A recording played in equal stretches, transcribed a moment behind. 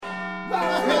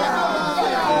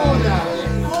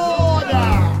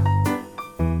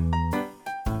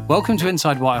Welcome to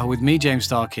Inside Whitehall with me, James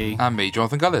Starkey. And me,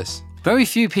 Jonathan Gullis. Very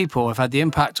few people have had the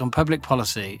impact on public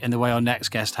policy in the way our next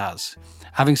guest has,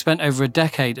 having spent over a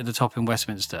decade at the top in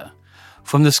Westminster.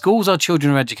 From the schools our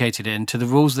children are educated in, to the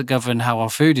rules that govern how our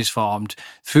food is farmed,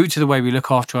 through to the way we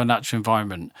look after our natural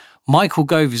environment, Michael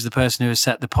Gove is the person who has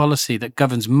set the policy that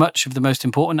governs much of the most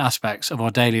important aspects of our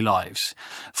daily lives.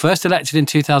 First elected in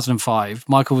 2005,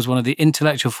 Michael was one of the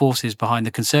intellectual forces behind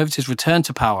the Conservatives' return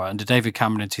to power under David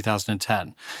Cameron in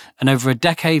 2010, and over a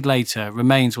decade later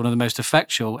remains one of the most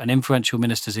effectual and influential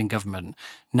ministers in government,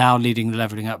 now leading the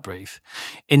Levelling Up brief.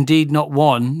 Indeed, not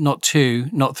one, not two,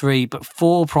 not three, but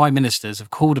four prime ministers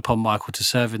have called upon Michael to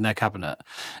serve in their cabinet.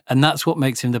 And that's what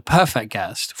makes him the perfect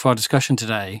guest for our discussion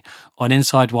today on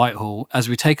Inside Whitehall, as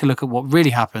we take a look at what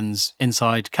really happens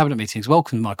inside cabinet meetings.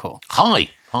 Welcome, Michael. Hi.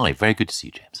 Very good to see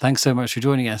you, James. Thanks so much for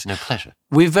joining us. No, pleasure.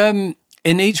 We've, in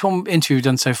each one interview we've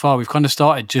done so far, we've kind of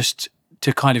started just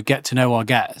to kind of get to know our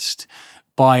guest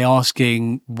by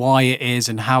asking why it is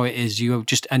and how it is you have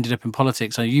just ended up in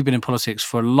politics. I know you've been in politics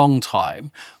for a long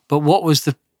time, but what was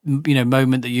the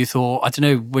moment that you thought, I don't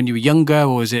know, when you were younger,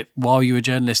 or was it while you were a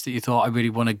journalist that you thought, I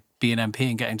really want to be an MP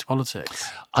and get into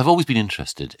politics? I've always been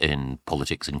interested in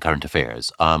politics and current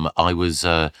affairs. I was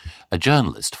a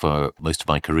journalist for most of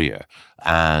my career,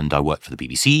 and I worked for the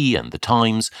BBC and the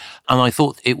Times, and I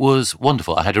thought it was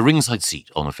wonderful. I had a ringside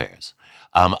seat on affairs.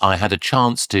 I had a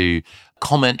chance to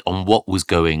comment on what was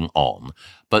going on,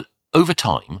 but over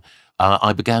time,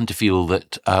 I began to feel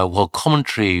that while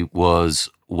commentary was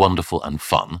wonderful and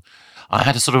fun, I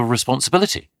had a sort of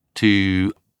responsibility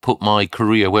to put my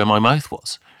career where my mouth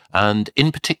was. And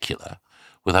in particular,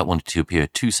 without wanting to appear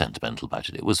too sentimental about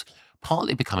it, it was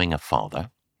partly becoming a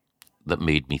father that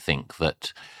made me think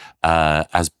that,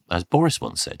 as Boris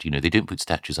once said, they don't put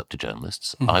statues up to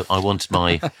journalists. I wanted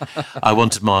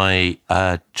my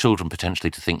children potentially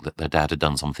to think that their dad had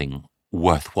done something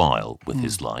worthwhile with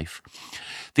his life.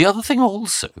 The other thing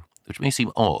also, which may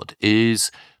seem odd,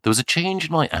 is there was a change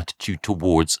in my attitude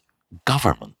towards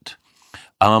government.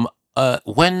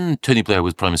 When Tony Blair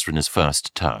was Prime Minister in his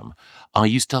first term, I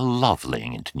used to love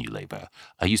laying into New Labour.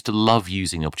 I used to love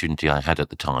using the opportunity I had at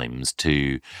the Times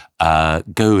to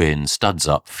go in, studs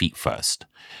up, feet first.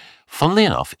 Funnily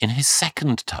enough, in his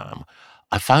second term,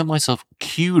 I found myself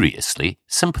curiously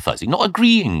sympathising, not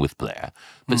agreeing with Blair,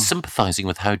 but sympathising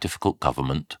with how difficult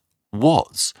government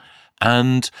was.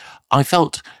 And I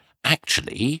felt,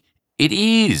 actually,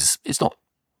 it's not,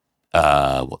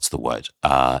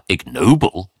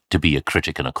 ignoble to be a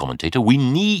critic and a commentator. We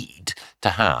need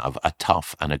to have a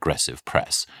tough and aggressive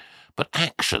press. But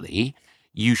actually,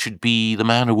 you should be the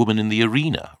man or woman in the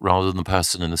arena rather than the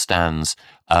person in the stands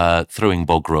throwing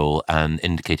bog roll and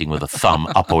indicating with a thumb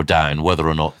up or down whether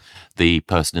or not the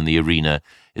person in the arena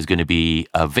is going to be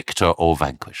a victor or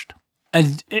vanquished.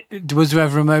 And was there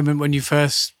ever a moment when you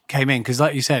first came in? Because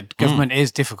like you said, government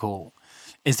is difficult.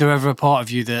 Is there ever a part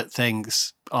of you that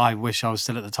thinks, I wish I was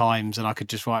still at the Times and I could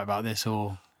just write about this?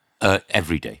 Or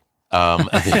every day. The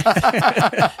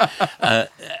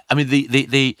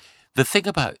thing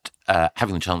about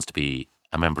having the chance to be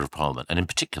a member of Parliament, and in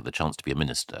particular the chance to be a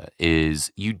minister,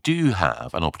 is you do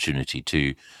have an opportunity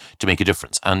to make a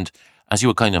difference. And as you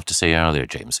were kind enough to say earlier,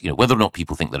 James, whether or not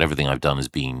people think that everything I've done has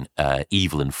been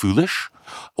evil and foolish,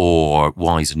 or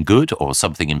wise and good, or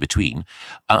something in between,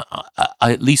 I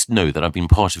at least know that I've been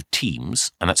part of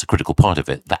teams, and that's a critical part of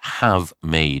it, that have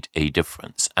made a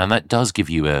difference. And that does give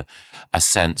you a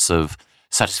sense of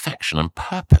satisfaction and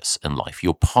purpose in life.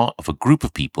 You're part of a group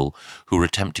of people who are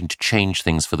attempting to change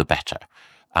things for the better.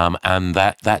 And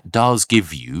that does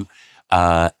give you,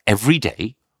 every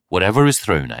day, whatever is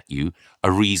thrown at you,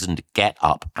 a reason to get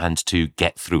up and to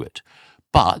get through it.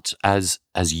 But as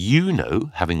you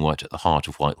know, having worked at the heart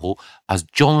of Whitehall, as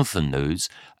Jonathan knows,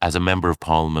 as a member of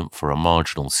Parliament for a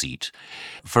marginal seat,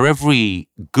 for every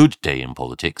good day in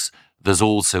politics, there's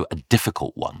also a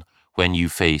difficult one when you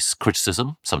face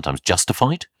criticism, sometimes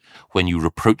justified, when you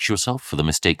reproach yourself for the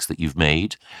mistakes that you've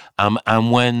made,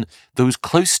 and when those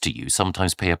close to you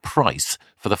sometimes pay a price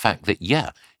for the fact that,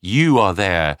 you are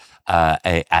there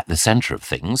at the centre of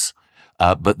things,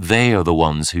 but they are the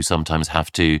ones who sometimes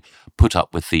have to put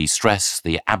up with the stress,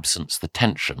 the absence, the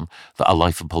tension that a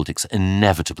life in politics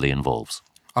inevitably involves.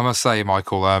 I must say,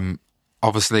 Michael,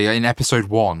 obviously in episode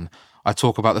 1, I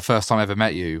talk about the first time I ever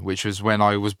met you, which was when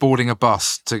I was boarding a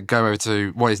bus to go over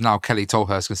to what is now Kelly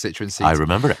Tolhurst constituency. I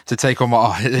remember it. To take on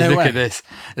at this.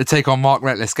 To take on Mark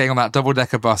Reckless, getting on that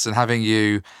double-decker bus and having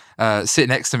you sit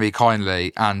next to me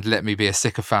kindly and let me be a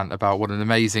sycophant about what an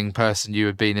amazing person you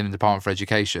had been in the Department for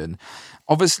Education.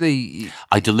 Obviously,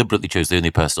 I deliberately chose the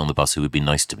only person on the bus who would be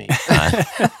nice to me.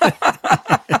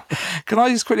 Can I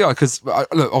just quickly, because look,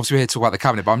 obviously we're here to talk about the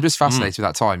cabinet, but I'm just fascinated with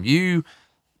that time.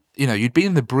 You'd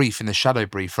been in the shadow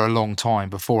brief for a long time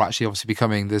before actually obviously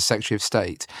becoming the Secretary of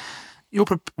State.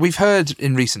 We've heard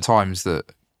in recent times that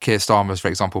Keir Starmer's, for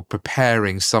example,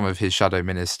 preparing some of his shadow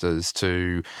ministers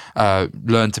to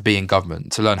learn to be in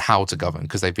government, to learn how to govern,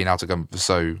 because they've been out of government for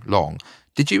so long.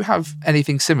 Did you have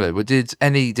anything similar? Did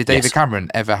David Cameron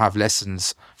ever have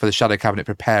lessons for the shadow cabinet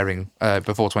preparing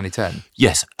before 2010?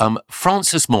 Yes.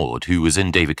 Francis Maude, who was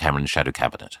in David Cameron's shadow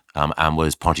cabinet and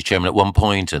was party chairman at one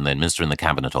point and then minister in the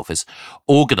cabinet office,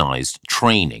 organised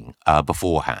training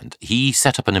beforehand. He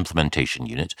set up an implementation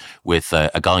unit with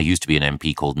a guy who used to be an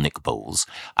MP called Nick Bowles,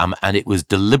 and it was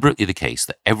deliberately the case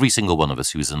that every single one of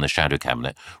us who was in the shadow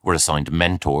cabinet were assigned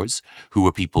mentors who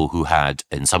were people who had,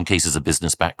 in some cases, a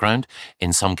business background,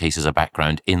 in some cases a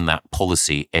background in that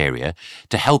policy area,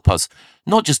 to help us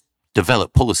not just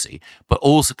develop policy, but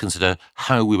also consider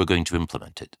how we were going to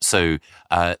implement it. So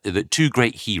the two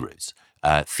great heroes,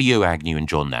 Theo Agnew and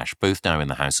John Nash, both now in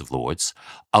the House of Lords,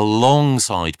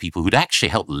 alongside people who'd actually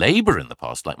helped Labour in the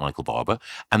past, like Michael Barber,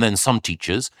 and then some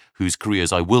teachers whose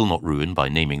careers I will not ruin by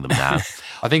naming them now.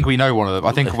 I think we know one of them.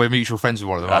 I think we're mutual friends with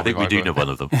one of them. I think we do know one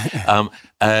of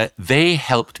them. They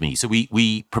helped me. So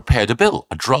we prepared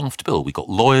a draft bill. We got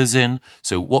lawyers in.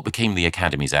 So what became the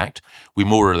Academies Act, we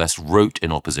more or less wrote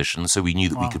in opposition, so we knew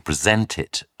that we could present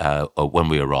it when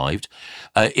we arrived.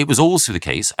 It was also the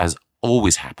case, as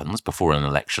always happens before an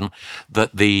election,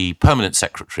 that the permanent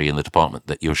secretary in the department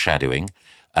that you're shadowing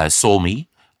saw me,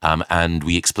 and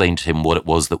we explained to him what it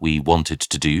was that we wanted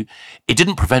to do. It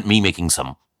didn't prevent me making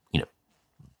some,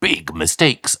 big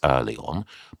mistakes early on,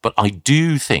 but I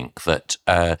do think that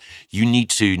you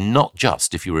need to not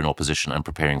just, if you're in opposition and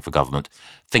preparing for government,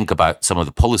 think about some of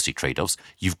the policy trade-offs.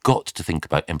 You've got to think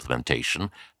about implementation.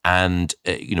 And,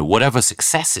 whatever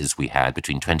successes we had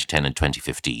between 2010 and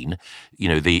 2015,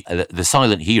 the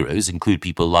silent heroes include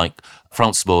people like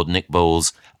Francis Maude, Nick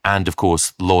Bowles, and, of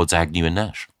course, Lords Agnew and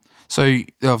Nash. So,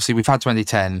 obviously, we've had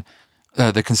 2010.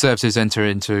 The Conservatives enter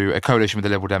into a coalition with the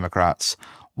Liberal Democrats.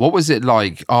 What was it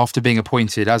like after being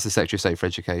appointed as the Secretary of State for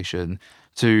Education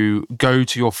to go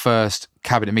to your first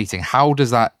cabinet meeting? How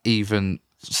does that even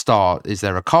start? Is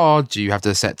there a card? Do you have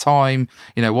to set time?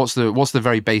 What's the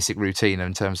very basic routine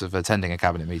in terms of attending a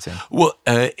cabinet meeting? Well,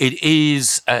 it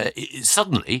is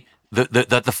suddenly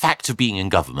the fact of being in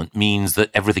government means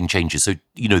that everything changes. So,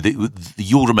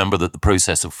 you'll remember that the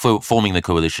process of forming the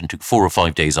coalition took 4 or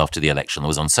 5 days after the election. There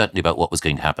was uncertainty about what was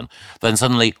going to happen. Then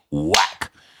suddenly, whack!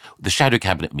 The shadow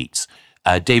cabinet meets.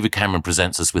 David Cameron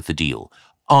presents us with the deal.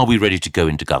 Are we ready to go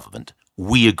into government?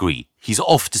 We agree. He's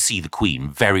off to see the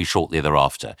Queen very shortly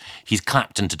thereafter. He's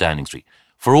clapped into Downing Street.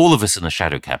 For all of us in the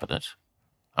shadow cabinet,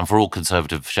 and for all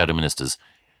Conservative shadow ministers,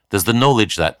 there's the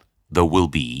knowledge that there will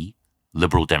be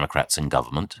Liberal Democrats in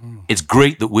government. It's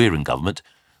great that we're in government,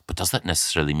 but does that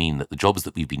necessarily mean that the jobs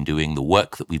that we've been doing, the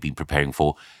work that we've been preparing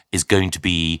for, is going to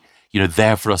be,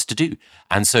 there for us to do?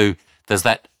 And so there's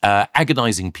that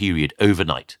agonising period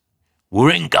overnight.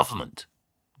 We're in government.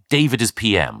 David is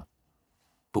PM.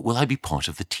 But will I be part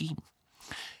of the team?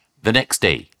 The next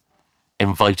day,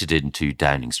 invited into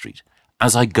Downing Street.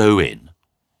 As I go in,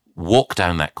 walk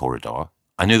down that corridor,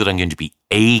 I know that I'm going to be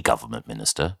a government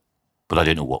minister, but I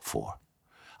don't know what for.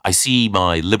 I see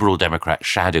my Liberal Democrat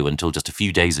shadow until just a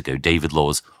few days ago, David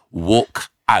Laws, walk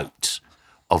out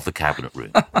of the cabinet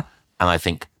room. And I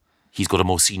think, he's got a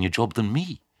more senior job than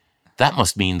me. That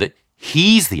must mean that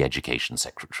he's the education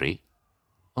secretary.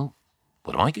 Oh,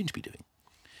 what am I going to be doing?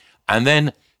 And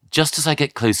then, just as I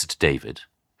get closer to David,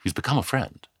 who's become a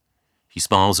friend, he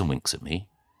smiles and winks at me.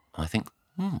 And I think,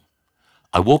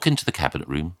 I walk into the cabinet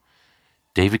room.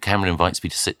 David Cameron invites me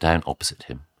to sit down opposite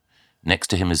him. Next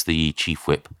to him is the chief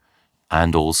whip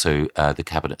and also the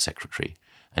cabinet secretary.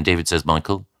 And David says,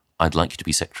 Michael, I'd like you to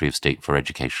be Secretary of State for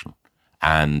Education.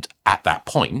 And at that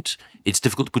point, it's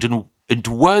difficult to put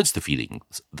into words the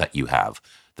feelings that you have.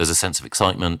 There's a sense of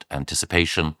excitement,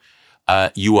 anticipation.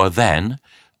 You are then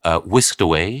whisked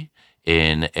away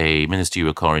in a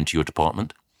ministerial car into your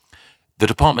department. The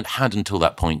department had until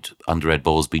that point, under Ed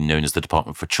Balls, been known as the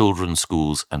Department for Children,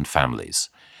 Schools and Families.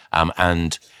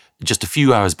 And just a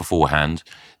few hours beforehand,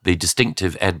 the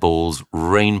distinctive Ed Balls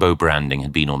rainbow branding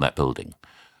had been on that building.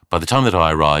 By the time that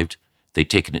I arrived, they'd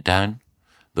taken it down.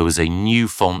 There was a new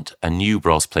font, a new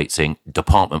brass plate saying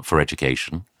Department for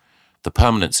Education. The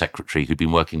permanent secretary, who'd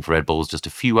been working for Ed Balls just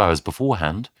a few hours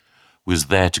beforehand, was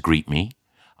there to greet me.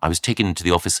 I was taken into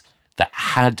the office that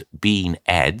had been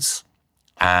Ed's,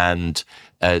 and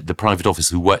the private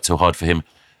officer who worked so hard for him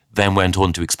then went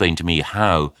on to explain to me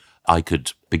how I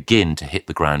could begin to hit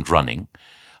the ground running.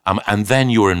 And then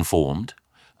you're informed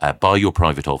by your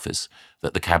private office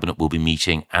that the cabinet will be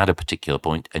meeting at a particular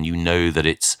point, and you know that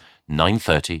it's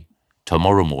 9:30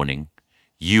 tomorrow morning.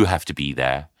 You have to be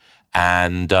there,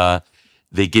 and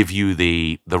they give you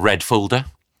the red folder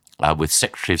with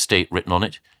Secretary of State written on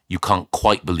it. You can't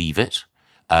quite believe it.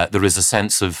 There is a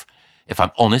sense of, if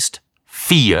I'm honest,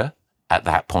 fear at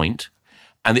that point.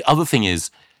 And the other thing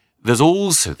is, there's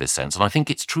also this sense, and I think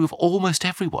it's true of almost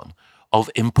everyone, of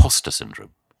imposter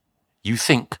syndrome. You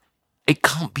think, it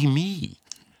can't be me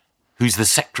who's the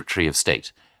Secretary of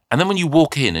State. And then when you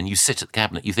walk in and you sit at the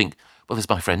cabinet, you think, well, there's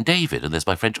my friend David and there's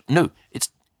my friend... No,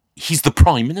 he's the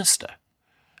Prime Minister.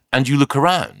 And you look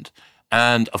around,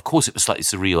 and of course it was slightly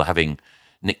surreal having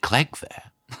Nick Clegg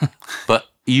there. But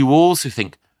you also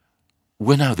think,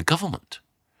 we're now the government.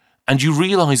 And you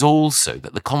realise also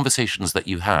that the conversations that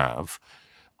you have,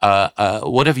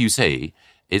 whatever you say,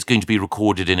 is going to be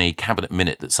recorded in a cabinet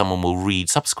minute that someone will read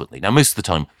subsequently. Now, most of the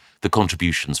time, the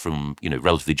contributions from,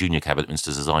 relatively junior cabinet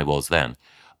ministers, as I was then,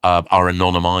 are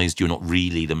anonymised. You're not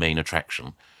really the main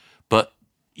attraction. But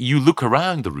you look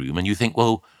around the room and you think,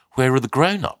 well, where are the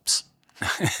grown-ups?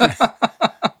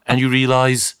 And you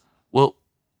realise, well,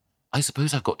 I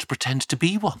suppose I've got to pretend to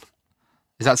be one.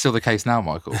 Is that still the case now,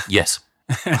 Michael? Yes.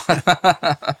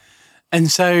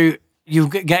 And so you're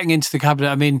getting into the cabinet.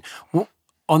 I mean,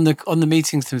 on the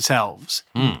meetings themselves,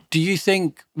 do you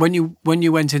think when you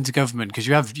went into government, because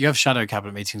you have shadow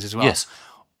cabinet meetings as well? Yes.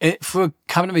 For a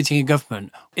cabinet meeting in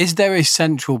government, is there a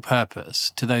central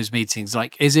purpose to those meetings?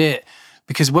 Like, is it...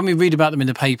 Because when we read about them in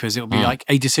the papers, it'll be like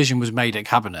a decision was made at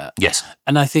cabinet. Yes.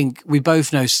 And I think we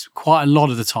both know quite a lot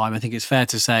of the time, I think it's fair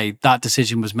to say that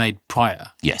decision was made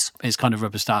prior. Yes. It's kind of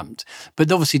rubber stamped. But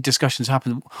obviously discussions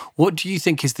happen. What do you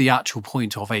think is the actual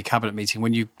point of a cabinet meeting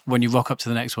when you rock up to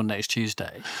the next one next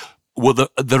Tuesday? Well,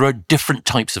 there are different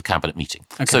types of cabinet meeting.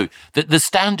 Okay. So the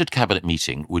standard cabinet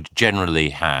meeting would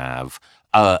generally have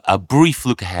a brief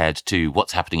look ahead to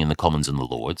what's happening in the Commons and the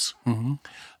Lords. Mm-hmm.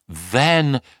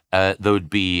 Then there would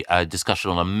be a discussion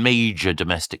on a major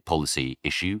domestic policy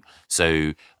issue.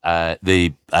 So a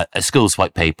skills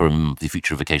white paper on the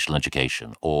future of vocational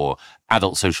education, or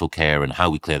adult social care and how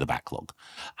we clear the backlog.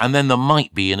 And then there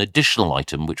might be an additional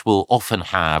item which will often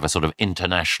have a sort of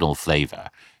international flavour.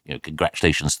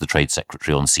 Congratulations to the Trade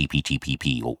Secretary on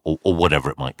CPTPP or whatever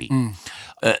it might be.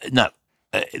 Now,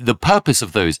 the purpose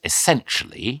of those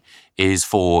essentially is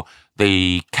for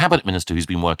the cabinet minister who's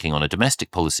been working on a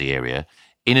domestic policy area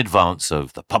in advance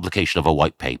of the publication of a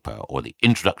white paper or the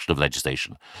introduction of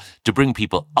legislation to bring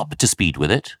people up to speed with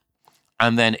it.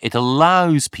 And then it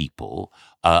allows people,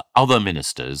 other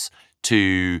ministers,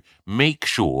 to make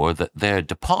sure that their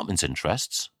department's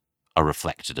interests are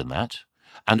reflected in that.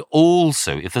 And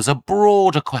also, if there's a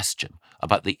broader question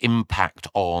about the impact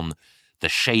on the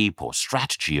shape or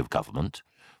strategy of government,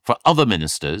 for other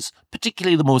ministers,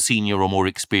 particularly the more senior or more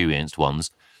experienced ones,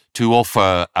 to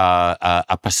offer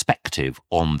a perspective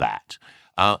on that.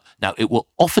 Now, it will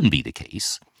often be the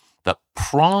case that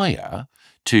prior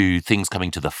to things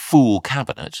coming to the full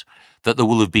cabinet, that there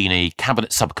will have been a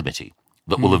cabinet subcommittee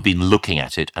that will have been looking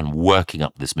at it and working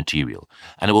up this material.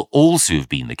 And it will also have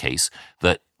been the case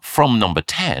that from number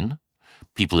 10,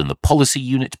 people in the policy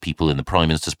unit, people in the Prime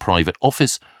Minister's private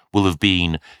office will have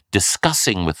been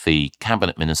discussing with the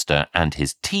cabinet minister and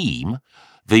his team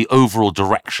the overall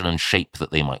direction and shape that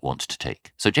they might want to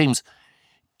take. So, James,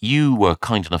 you were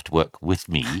kind enough to work with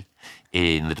me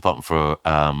in the Department for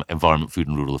Environment, Food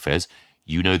and Rural Affairs.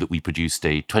 You know that we produced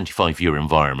a 25-year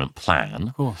environment plan.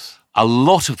 Of course. A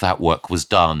lot of that work was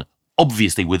done,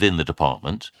 obviously, within the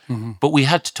department, but we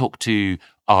had to talk to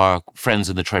our friends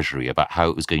in the Treasury about how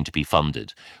it was going to be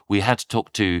funded. We had to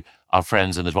talk to our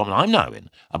friends in the department I'm now in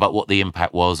about what the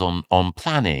impact was on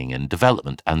planning and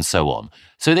development and so on.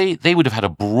 So they would have had a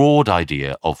broad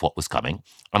idea of what was coming.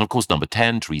 And of course, number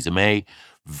 10, Theresa May,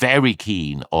 very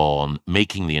keen on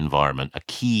making the environment a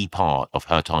key part of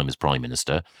her time as Prime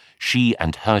Minister. She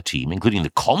and her team, including the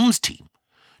comms team,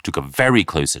 took a very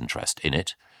close interest in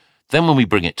it. Then when we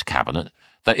bring it to Cabinet,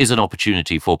 there is an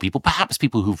opportunity for people, perhaps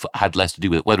people who've had less to do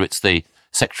with it, whether it's the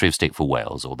Secretary of State for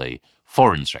Wales or the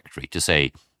Foreign Secretary, to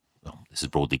say, well, this is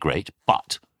broadly great,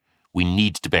 but we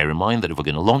need to bear in mind that if we're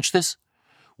going to launch this,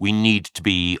 we need to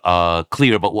be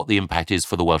clear about what the impact is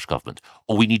for the Welsh Government.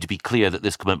 Or we need to be clear that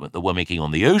this commitment that we're making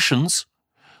on the oceans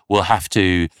will have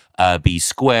to be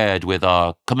squared with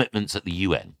our commitments at the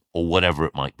UN or whatever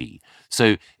it might be.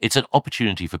 So it's an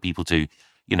opportunity for people to,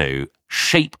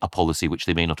 shape a policy which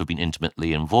they may not have been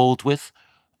intimately involved with.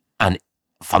 And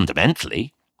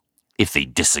fundamentally, if they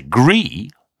disagree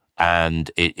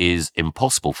and it is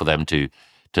impossible for them to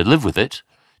live with it,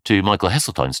 to Michael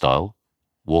Heseltine style,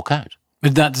 walk out.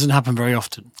 But that doesn't happen very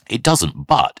often. It doesn't,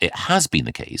 but it has been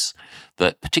the case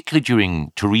that particularly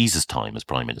during Theresa's time as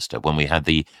Prime Minister, when we had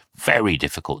the very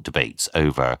difficult debates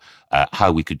over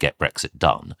how we could get Brexit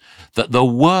done, that there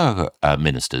were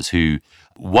ministers who,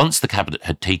 once the Cabinet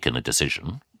had taken a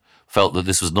decision, felt that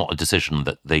this was not a decision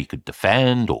that they could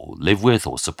defend or live with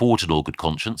or support in all good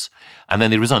conscience, and then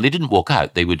they resigned. They didn't walk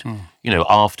out. They would,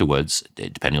 afterwards,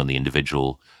 depending on the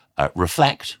individual,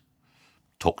 reflect,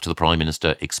 talk to the Prime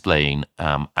Minister, explain,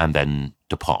 and then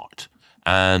depart.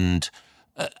 And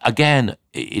again,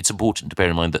 it's important to bear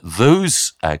in mind that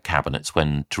those cabinets,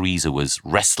 when Theresa was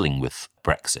wrestling with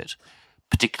Brexit,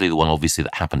 particularly the one obviously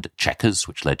that happened at Chequers,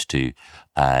 which led to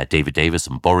David Davis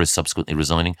and Boris subsequently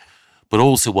resigning, but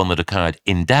also one that occurred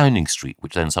in Downing Street,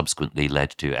 which then subsequently led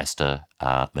to Esther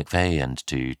McVeigh and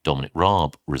to Dominic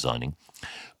Raab resigning.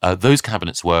 Those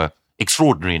cabinets were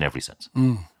extraordinary in every sense.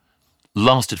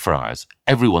 Lasted for hours.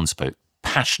 Everyone spoke.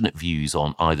 Passionate views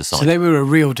on either side. So they were a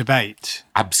real debate.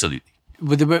 Absolutely.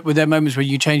 Were there moments where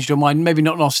you changed your mind? Maybe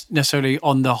not necessarily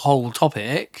on the whole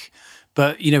topic,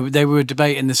 but they were a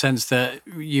debate in the sense that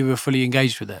you were fully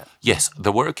engaged with it. Yes,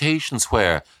 there were occasions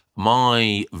where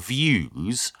my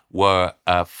views were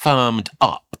firmed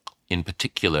up in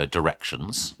particular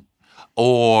directions,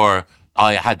 or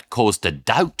I had cause to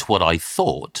doubt what I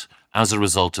thought as a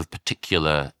result of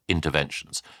particular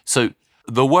interventions. So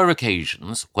there were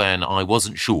occasions when I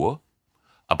wasn't sure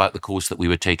about the course that we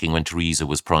were taking when Theresa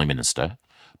was Prime Minister,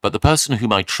 but the person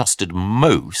whom I trusted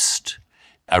most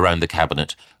around the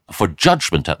Cabinet for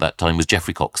judgment at that time was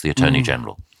Geoffrey Cox, the Attorney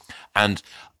General. And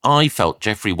I felt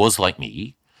Geoffrey was, like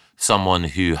me, someone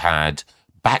who had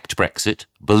backed Brexit,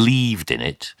 believed in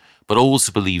it, but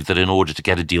also believed that in order to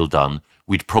get a deal done,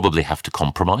 we'd probably have to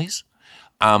compromise.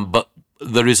 But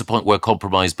there is a point where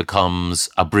compromise becomes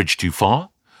a bridge too far.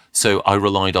 So I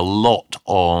relied a lot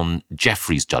on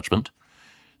Geoffrey's judgment.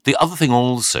 The other thing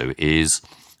also is,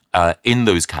 in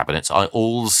those cabinets, I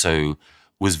also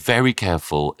was very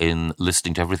careful in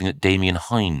listening to everything that Damien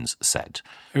Hines said.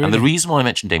 Really? And the reason why I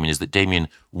mentioned Damien is that Damien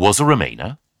was a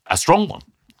Remainer, a strong one.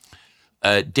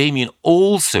 Damien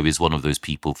also is one of those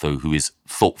people, though, who is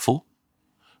thoughtful,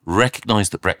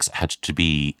 recognised that Brexit had to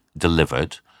be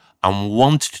delivered, and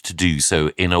wanted to do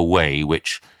so in a way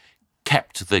which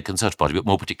kept the Conservative Party, but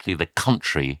more particularly the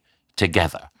country,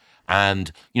 together.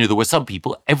 And, there were some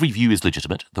people, every view is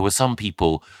legitimate. There were some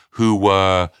people who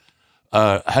were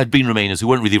had been Remainers who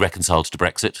weren't really reconciled to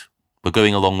Brexit, were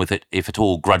going along with it, if at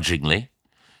all, grudgingly.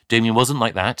 Damien wasn't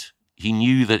like that. He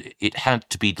knew that it had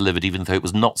to be delivered, even though it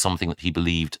was not something that he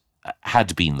believed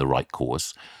had been the right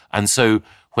course. And so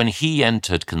when he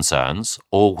entered concerns,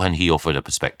 or when he offered a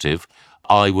perspective,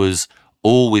 I was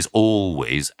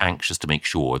always anxious to make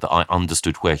sure that I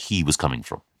understood where he was coming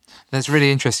from. That's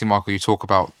really interesting, Michael. You talk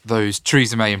about those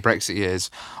Theresa May and Brexit years.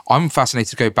 I'm fascinated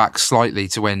to go back slightly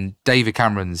to when David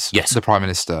Cameron's the Prime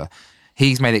Minister.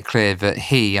 He's made it clear that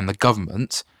he and the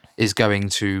government is going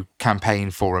to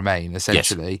campaign for Remain,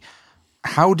 essentially. Yes.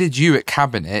 How did you at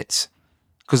Cabinet,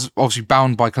 because obviously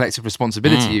bound by collective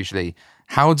responsibility usually,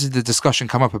 how did the discussion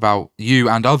come up about you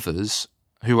and others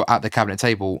who were at the Cabinet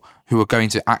table who are going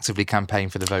to actively campaign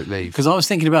for the Vote Leave? Because I was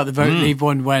thinking about the Vote Leave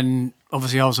one when,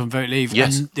 obviously, I was on Vote Leave,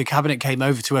 and the Cabinet came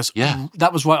over to us. Yeah.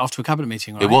 That was right after a Cabinet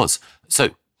meeting, right? It was. So,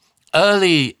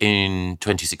 early in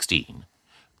 2016,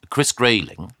 Chris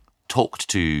Grayling talked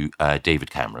to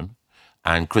David Cameron,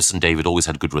 and Chris and David always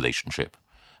had a good relationship.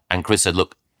 And Chris said,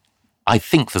 look, I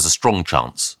think there's a strong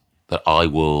chance that I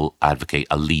will advocate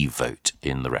a leave vote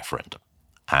in the referendum.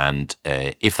 And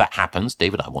if that happens,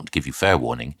 David, I want to give you fair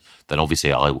warning, then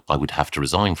obviously I would have to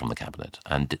resign from the Cabinet.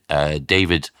 And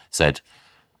David said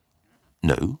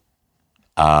no,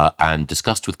 and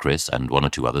discussed with Chris and one or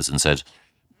two others and said,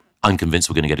 I'm convinced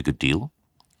we're going to get a good deal,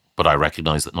 but I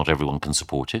recognise that not everyone can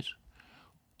support it.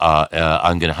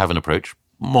 I'm going to have an approach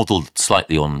modelled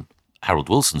slightly on Harold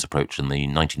Wilson's approach in the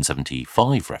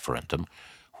 1975 referendum,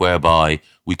 whereby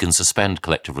we can suspend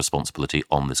collective responsibility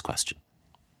on this question.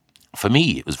 For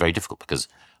me, it was very difficult because,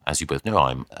 as you both know,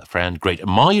 I'm a friend, great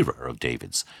admirer of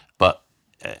David's. But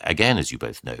again, as you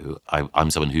both know, I'm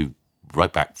someone who,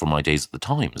 right back from my days at the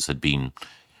Times, had been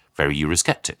very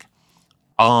Eurosceptic.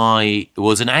 I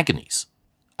was in agonies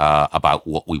about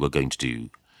what we were going to do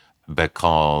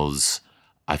because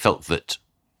I felt that,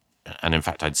 and in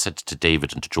fact, I'd said to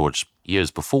David and to George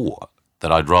years before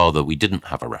that I'd rather we didn't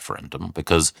have a referendum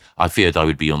because I feared I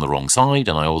would be on the wrong side,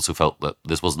 and I also felt that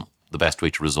this wasn't the best way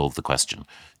to resolve the question.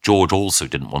 George also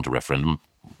didn't want a referendum.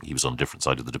 He was on a different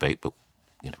side of the debate, but,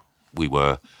 we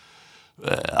were...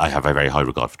 I have a very high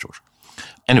regard for George.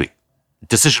 Anyway,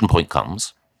 decision point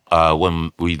comes.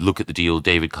 When we look at the deal,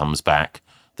 David comes back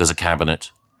there's a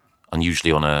cabinet, and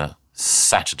usually on a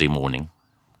Saturday morning.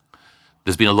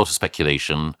 There's been a lot of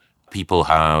speculation. People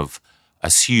have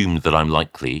assumed that I'm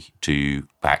likely to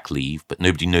back Leave, but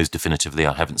nobody knows definitively.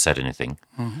 I haven't said anything.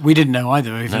 We didn't know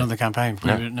either, even on the campaign.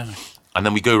 No. We didn't know. And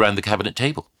then we go around the cabinet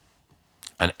table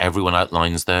and everyone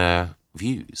outlines their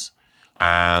views.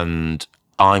 And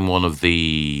I'm one of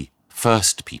the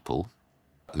first people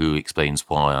who explains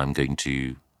why I'm going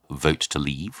to vote to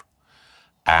leave.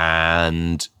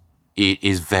 And it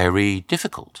is very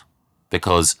difficult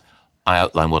because I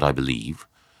outline what I believe,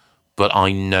 but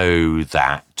I know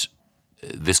that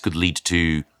this could lead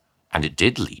to, and it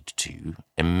did lead to,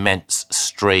 immense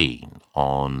strain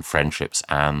on friendships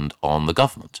and on the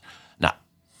government. Now,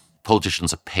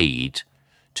 politicians are paid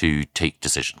to take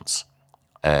decisions.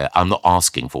 I'm not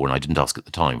asking for, and I didn't ask at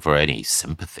the time, for any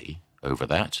sympathy over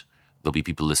that. There'll be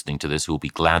people listening to this who will be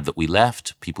glad that we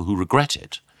left, people who regret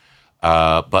it.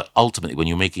 But ultimately, when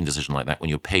you're making a decision like that, when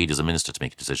you're paid as a minister to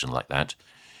make a decision like that,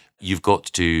 you've got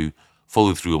to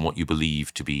follow through on what you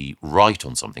believe to be right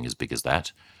on something as big as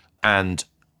that. And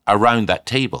around that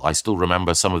table, I still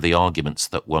remember some of the arguments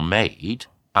that were made.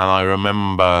 And I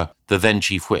remember the then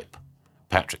Chief Whip,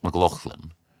 Patrick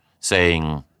McLaughlin,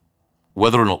 saying,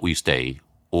 whether or not we stay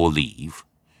or leave,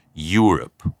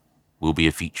 Europe will be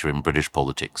a feature in British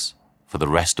politics for the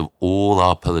rest of all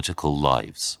our political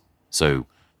lives. So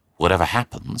whatever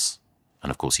happens, and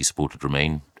of course he supported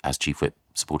Remain as Chief Whip,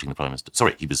 supporting the Prime Minister.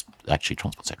 Sorry, he was actually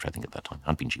Transport Secretary, I think, at that time.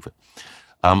 I'd been Chief Whip.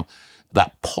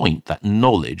 That point, that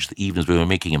knowledge, that even as we were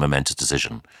making a momentous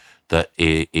decision, that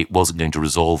it wasn't going to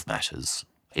resolve matters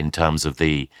in terms of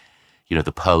the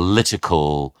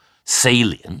political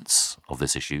salience of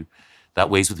this issue, that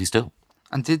weighs with me still.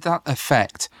 And did that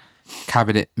affect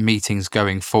cabinet meetings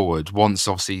going forward once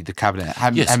obviously the cabinet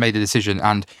had made a decision?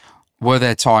 And were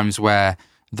there times where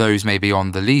those maybe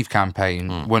on the Leave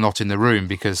campaign were not in the room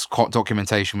because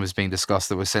documentation was being discussed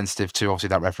that was sensitive to obviously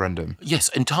that referendum? Yes,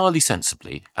 entirely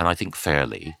sensibly, and I think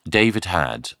fairly, David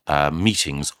had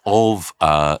meetings of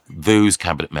those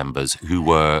cabinet members who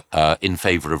were in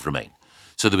favour of Remain.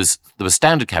 So there was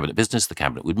standard cabinet business. The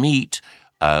cabinet would meet.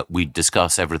 We'd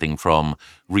discuss everything from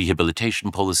rehabilitation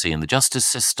policy in the justice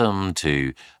system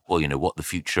to, what the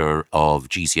future of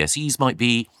GCSEs might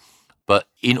be. But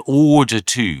in order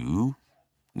to,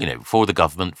 for the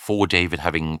government, for David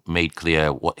having made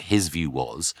clear what his view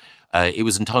was, it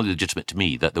was entirely legitimate to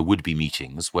me that there would be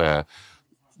meetings where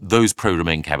those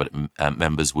pro-Remain cabinet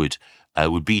members would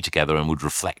be together and would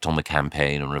reflect on the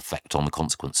campaign and reflect on the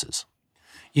consequences.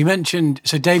 You mentioned,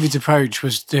 so David's approach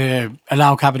was to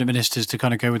allow cabinet ministers to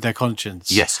kind of go with their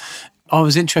conscience. Yes. I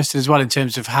was interested as well in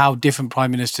terms of how different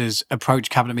prime ministers approach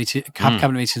cabinet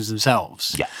meetings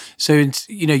themselves. Yeah. So,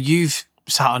 you've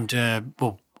sat under,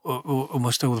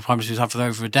 almost all the prime ministers have for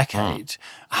over a decade.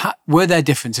 Were there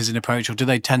differences in approach, or do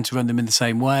they tend to run them in the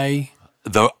same way?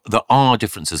 There are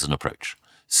differences in approach.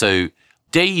 So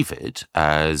David,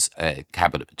 as a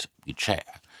cabinet chair,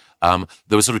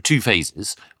 there were sort of two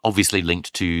phases, obviously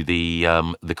linked to the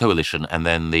coalition, and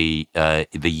then the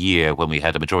year when we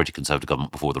had a majority Conservative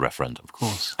government before the referendum. Of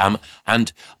course.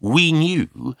 And we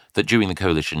knew that during the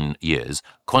coalition years,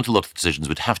 quite a lot of decisions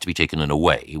would have to be taken in a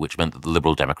way which meant that the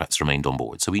Liberal Democrats remained on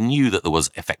board. So we knew that there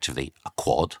was effectively a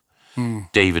quad,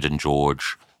 David and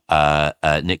George,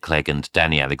 Nick Clegg and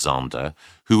Danny Alexander,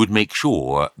 who would make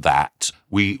sure that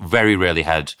we very rarely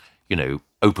had,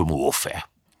 open warfare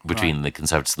between the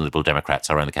Conservatives and the Liberal Democrats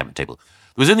around the cabinet table.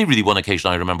 There was only really one occasion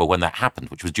I remember when that happened,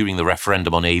 which was during the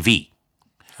referendum on AV,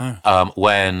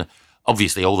 when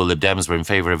obviously all the Lib Dems were in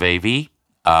favour of AV,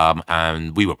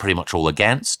 and we were pretty much all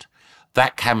against.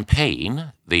 That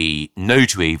campaign, the No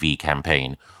to AV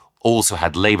campaign, also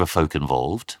had Labour folk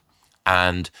involved,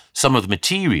 and some of the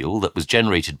material that was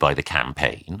generated by the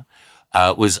campaign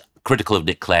was critical of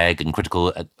Nick Clegg and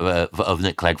critical of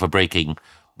Nick Clegg for breaking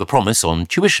the promise on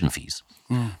tuition fees.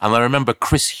 And I remember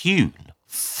Chris Huhne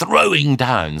throwing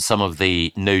down some of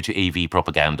the No to AV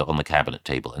propaganda on the cabinet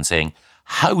table and saying,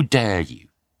 how dare you?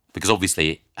 Because obviously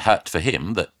it hurt for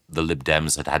him that the Lib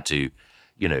Dems had to,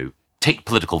 take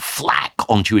political flack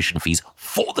on tuition fees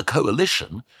for the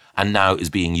coalition and now is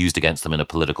being used against them in a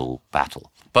political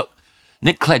battle. But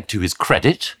Nick Clegg, to his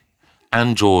credit,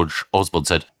 and George Osborne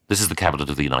said, this is the cabinet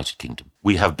of the United Kingdom.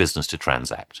 We have business to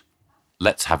transact.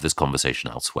 Let's have this conversation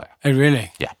elsewhere. Oh,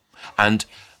 really? Yeah. And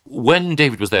when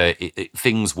David was there,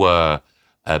 things were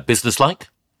businesslike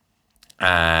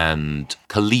and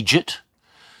collegiate.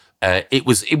 It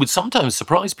would sometimes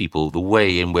surprise people the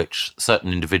way in which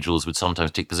certain individuals would sometimes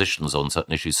take positions on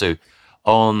certain issues. So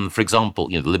on, for example,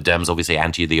 the Lib Dems obviously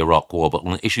anti the Iraq War, but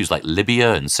on issues like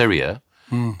Libya and Syria,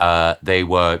 they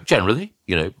were generally,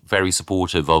 very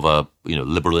supportive of a,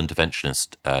 liberal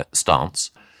interventionist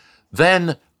stance.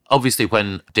 Then, obviously,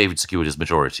 when David secured his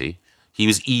majority, he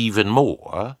was even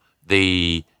more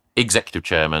the executive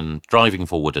chairman, driving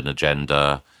forward an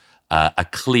agenda, a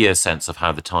clear sense of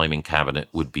how the time in cabinet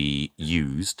would be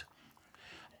used.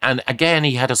 And again,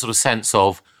 he had a sort of sense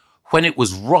of when it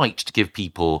was right to give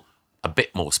people a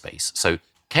bit more space. So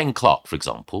Ken Clarke, for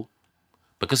example,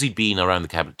 because he'd been around the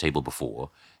cabinet table before,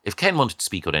 if Ken wanted to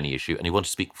speak on any issue and he wanted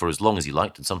to speak for as long as he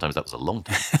liked, and sometimes that was a long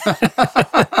time,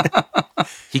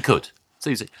 he could.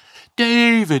 So he'd say,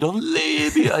 David, on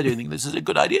Libya, I don't think this is a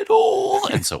good idea at all,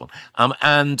 and so on.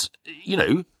 And,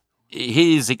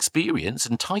 his experience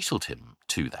entitled him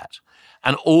to that.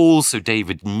 And also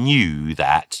David knew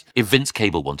that if Vince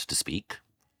Cable wanted to speak,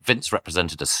 Vince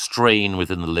represented a strain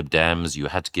within the Lib Dems. You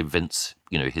had to give Vince,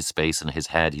 his space and his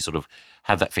head. He sort of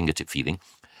had that fingertip feeling.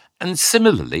 And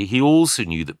similarly, he also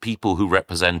knew that people who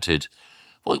represented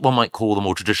what one might call the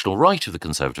more traditional right of the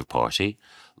Conservative Party,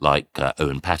 like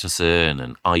Owen Paterson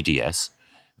and IDS,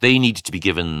 they needed to be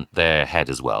given their head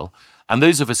as well. And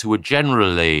those of us who were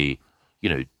generally,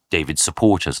 David's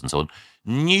supporters and so on,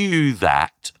 knew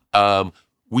that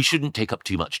we shouldn't take up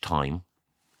too much time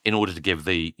in order to give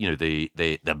the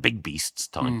big beasts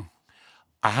time.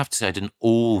 I have to say, I didn't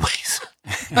always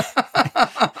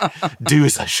do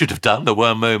as I should have done. There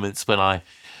were moments when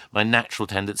my natural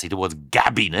tendency towards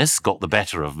gabbiness got the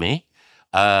better of me.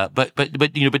 But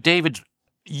David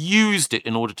used it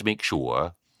in order to make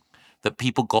sure that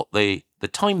people got the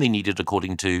time they needed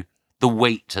according to the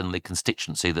weight and the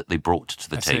constituency that they brought to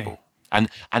the table. And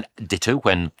ditto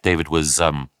when David was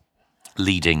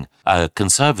leading a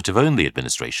Conservative-only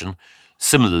administration.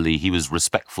 Similarly, he was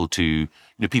respectful to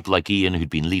people like Ian,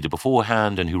 who'd been leader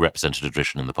beforehand and who represented a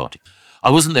tradition in the party. I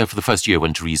wasn't there for the first year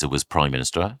when Theresa was Prime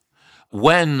Minister.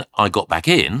 When I got back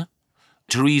in,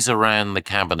 Theresa ran the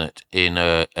cabinet in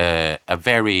a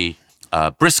very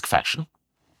brisk fashion,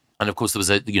 and of course there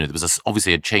was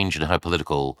obviously a change in her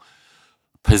political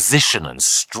position and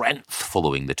strength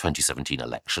following the 2017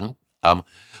 election. But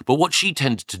what she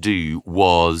tended to do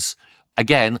was,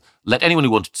 again, let anyone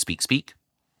who wanted to speak.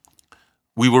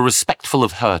 We were respectful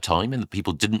of her time, and the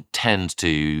people didn't tend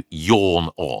to yawn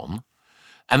on.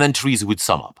 And then Theresa would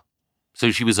sum up.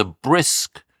 So she was a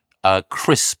brisk,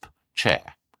 crisp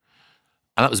chair.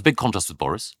 And that was a big contrast with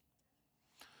Boris.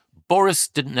 Boris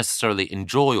didn't necessarily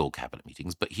enjoy all cabinet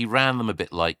meetings, but he ran them a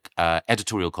bit like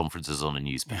editorial conferences on a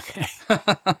newspaper.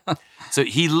 So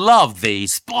he loved the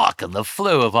spark and the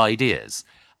flow of ideas.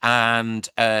 And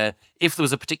if there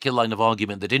was a particular line of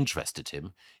argument that interested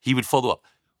him, he would follow up.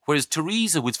 Whereas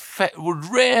Theresa would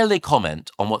rarely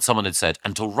comment on what someone had said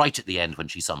until right at the end when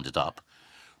she summed it up.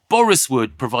 Boris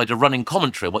would provide a running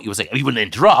commentary on what you were saying. He wouldn't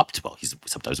interrupt. Well, he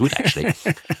sometimes would, actually.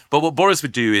 But what Boris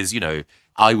would do is,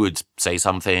 I would say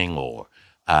something, or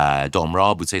Dom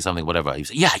Rob would say something, whatever. He'd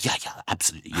say, yeah,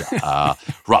 absolutely, yeah.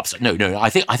 Rob's like, no, I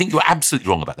think you're absolutely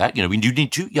wrong about that. We do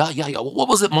need to, yeah. What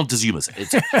was it Montezuma said?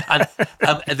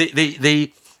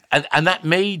 And that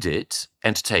made it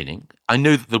entertaining. I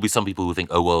know that there'll be some people who think,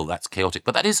 oh, well, that's chaotic.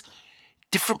 But that is,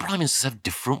 different prime ministers have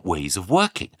different ways of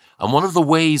working. And one of the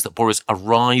ways that Boris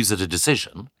arrives at a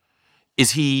decision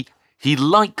is he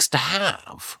likes to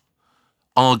have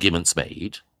arguments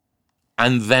made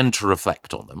and then to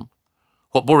reflect on them.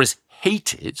 What Boris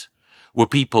hated were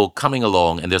people coming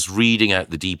along and just reading out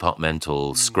the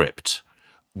departmental script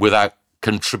without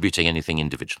contributing anything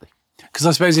individually. Because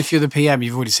I suppose if you're the PM,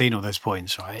 you've already seen all those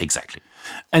points, right? Exactly.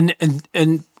 And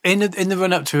in the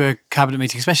run up to a cabinet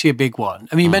meeting, especially a big one.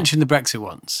 I mean, you mentioned the Brexit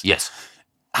ones. Yes.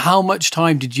 How much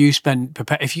time did you spend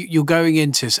if you're going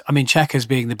into? I mean, Chequers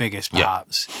being the biggest,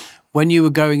 perhaps. Yeah. When you were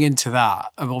going into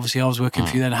that, obviously I was working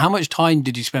for you then. How much time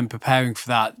did you spend preparing for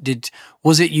that?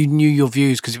 Was it you knew your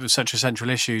views because it was such a central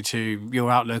issue to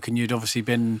your outlook, and you'd obviously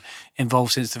been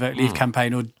involved since the Vote Leave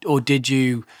campaign, or did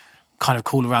you kind of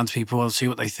call around to people and see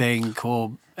what they think,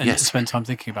 or spend time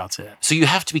thinking about it? So you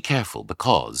have to be careful,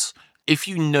 because if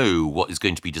you know what is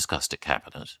going to be discussed at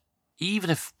Cabinet, even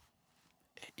if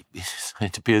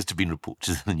it appears to have been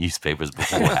reported in the newspapers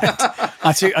beforehand.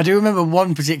 I do remember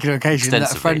one particular occasion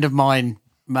that a friend of mine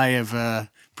may have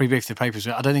pre-briefed the papers.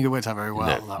 I don't think it worked out very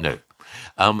well.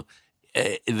 No.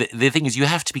 The thing is, you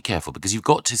have to be careful, because you've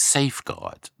got to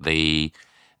safeguard the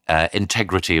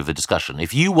integrity of the discussion.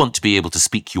 If you want to be able to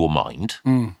speak your mind,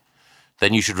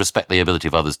 then you should respect the ability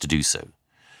of others to do so.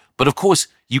 But of course,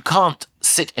 you can't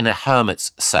sit in a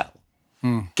hermit's cell,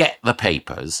 get the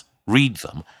papers, read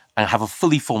them, and have a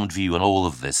fully formed view on all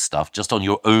of this stuff just on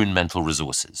your own mental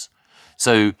resources.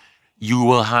 So you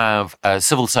will have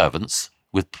civil servants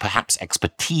with perhaps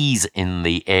expertise in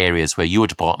the areas where your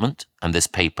department and this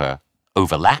paper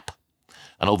overlap.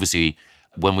 And obviously,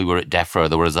 when we were at DEFRA,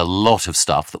 there was a lot of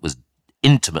stuff that was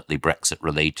intimately Brexit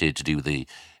related, to do with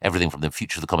everything from the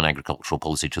future of the Common Agricultural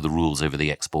Policy to the rules over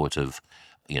the export of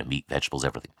meat, vegetables,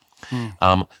 everything.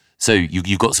 So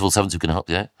you've got civil servants who can help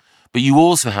you there. But you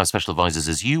also have special advisors,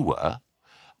 as you were,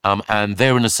 and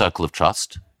they're in a circle of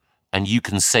trust, and you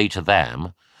can say to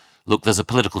them, look, there's a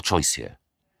political choice here.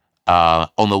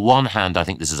 On the one hand, I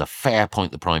think this is a fair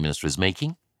point the Prime Minister is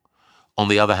making. On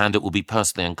the other hand, it will be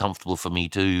personally uncomfortable for me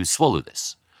to swallow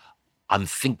this. I'm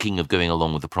thinking of going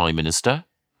along with the Prime Minister.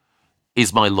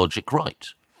 Is my logic right?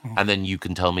 And then you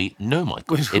can tell me, no,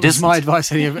 Michael, it isn't. My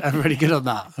advice any really good on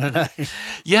that? I don't know.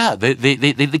 Yeah,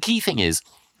 the key thing is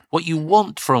what you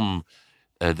want from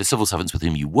the civil servants with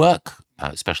whom you work,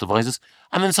 special advisors,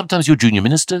 and then sometimes your junior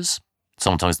ministers,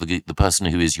 sometimes the person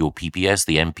who is your PPS,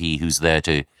 the MP who's there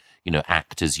to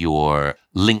act as your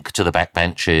link to the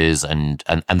backbenches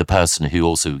and the person who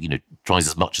also, tries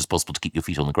as much as possible to keep your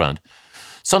feet on the ground.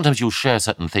 Sometimes you'll share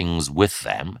certain things with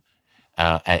them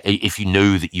if you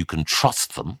know that you can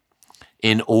trust them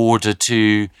in order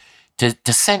to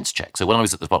sense check. So when I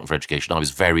was at the Department for Education, I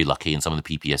was very lucky in some of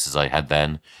the PPSs I had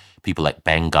then. People like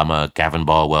Ben Gummer, Gavin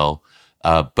Barwell,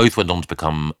 both went on to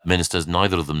become ministers,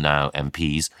 neither of them now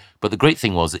MPs. But the great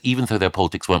thing was that even though their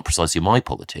politics weren't precisely my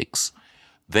politics,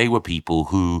 they were people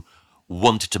who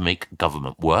wanted to make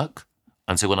government work.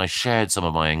 And so when I shared some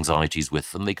of my anxieties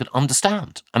with them, they could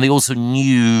understand. And they also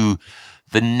knew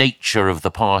the nature of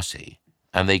the party,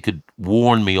 and they could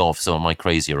warn me off some of my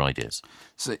crazier ideas.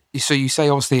 So you say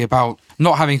obviously about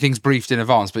not having things briefed in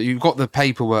advance, but you've got the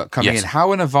paperwork coming in.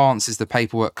 How in advance is the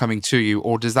paperwork coming to you,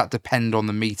 or does that depend on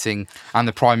the meeting and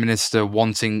the Prime Minister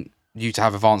wanting you to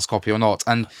have advance copy or not?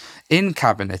 And in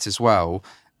Cabinet as well,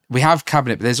 we have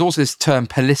Cabinet, but there's also this term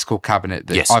political Cabinet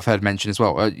that I've heard mentioned as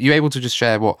well. Are you able to just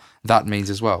share what that means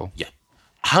as well? Yeah.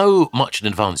 How much in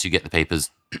advance you get the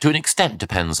papers, to an extent,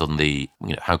 depends on the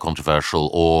how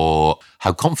controversial or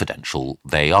how confidential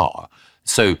they are.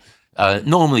 So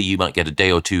normally you might get a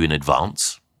day or two in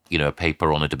advance, a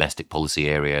paper on a domestic policy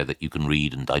area that you can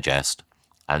read and digest.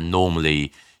 And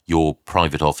normally your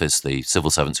private office, the civil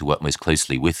servants who work most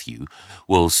closely with you,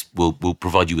 will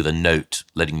provide you with a note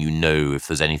letting you know if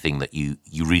there's anything that you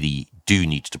really do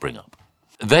need to bring up.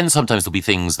 Then sometimes there'll be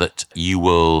things that you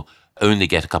will only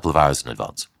get a couple of hours in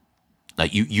advance. Now,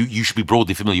 you should be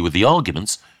broadly familiar with the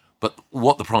arguments, but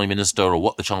what the Prime Minister or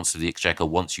what the Chancellor of the Exchequer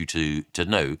wants you to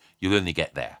know, you'll only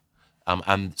get there.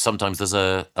 And sometimes there's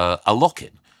a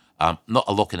lock-in. Not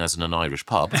a lock-in as in an Irish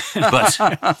pub, but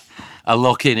a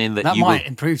lock-in in that you might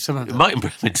improve some of them. It might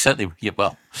improve, certainly, yeah,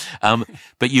 well.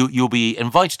 But you'll be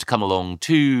invited to come along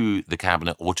to the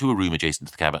Cabinet or to a room adjacent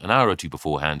to the Cabinet an hour or two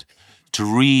beforehand to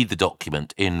read the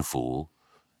document in full.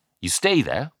 You stay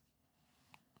there.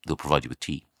 They'll provide you with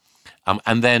tea.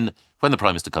 And then when the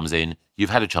Prime Minister comes in,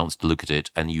 you've had a chance to look at it,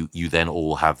 and you then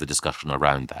all have the discussion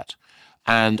around that.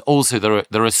 And also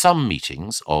there are some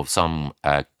meetings of some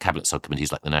cabinet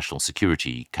subcommittees like the National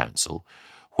Security Council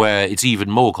where it's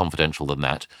even more confidential than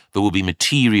that. There will be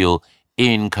material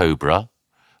in COBRA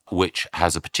which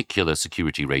has a particular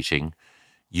security rating.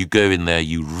 You go in there,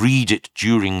 you read it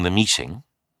during the meeting.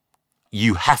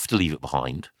 You have to leave it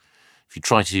behind. If you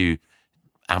try to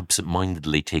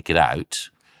absent-mindedly take it out,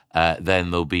 then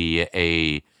there'll be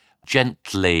a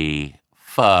gently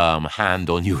firm hand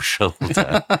on your shoulder. Is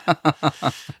that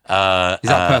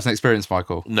personal experience,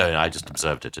 Michael? No, I just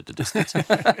observed it at a distance.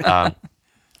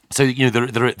 So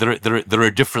there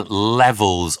are different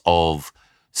levels of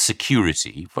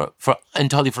security for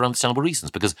entirely for understandable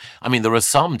reasons. Because there are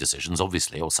some decisions,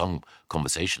 obviously, or some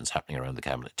conversations happening around the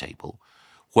cabinet table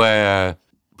where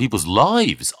people's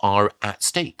lives are at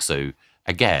stake. So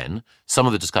again, some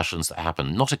of the discussions that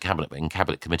happen, not at Cabinet, but in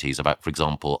Cabinet committees about, for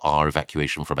example, our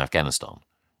evacuation from Afghanistan,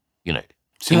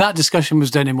 So that discussion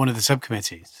was done in one of the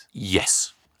subcommittees?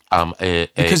 Yes.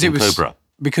 Because it was COBRA.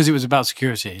 Because it was about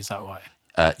security, is that why?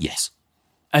 Yes.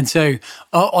 And so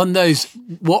on those,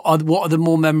 what are the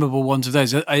more memorable ones of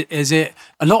those? Is it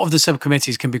a lot of the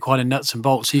subcommittees can be quite a nuts and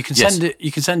bolts? So you can send it.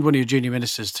 You can send one of your junior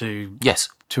ministers to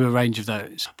a range of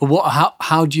those. But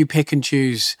how do you pick and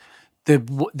choose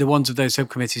the ones of those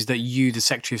subcommittees that you, the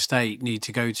Secretary of State, need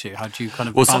to go to? How do you kind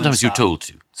of? Well, sometimes you're told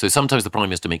to. So sometimes the Prime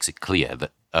Minister makes it clear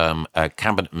that a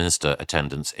cabinet minister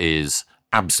attendance is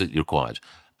absolutely required.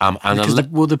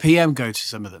 Will the PM go to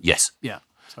some of them? Yes. Yeah.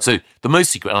 So the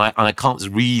most secret, and I can't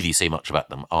really say much about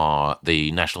them, are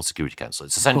the National Security Council.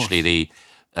 It's essentially the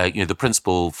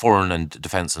principal foreign and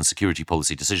defence and security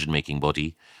policy decision-making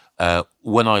body.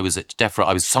 When I was at DEFRA,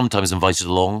 I was sometimes invited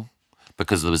along,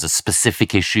 because there was a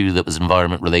specific issue that was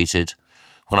environment related.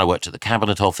 When I worked at the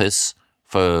Cabinet Office,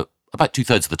 for about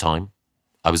 2/3 of the time,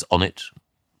 I was on it,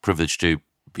 privileged to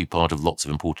be part of lots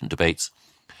of important debates.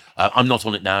 I'm not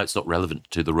on it now. It's not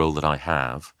relevant to the role that I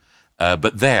have.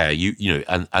 But there,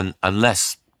 and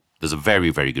unless there's a very,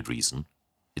 very good reason,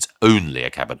 it's only a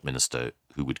cabinet minister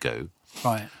who would go.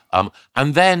 Right.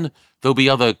 And then there'll be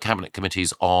other cabinet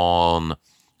committees on,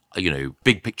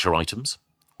 big picture items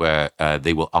where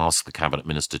they will ask the cabinet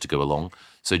minister to go along.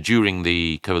 So during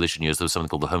the coalition years, there was something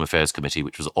called the Home Affairs Committee,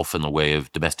 which was often a way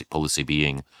of domestic policy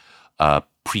being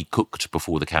pre-cooked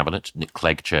before the cabinet. Nick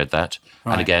Clegg chaired that.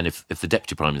 Right. And again, if the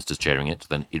deputy prime minister's chairing it,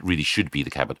 then it really should be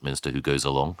the cabinet minister who goes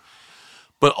along.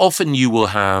 But often you will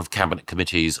have cabinet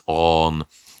committees on,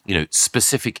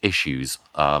 specific issues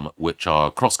which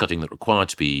are cross-cutting that require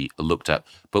to be looked at,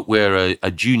 but where a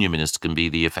junior minister can be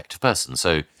the effective person.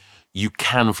 So you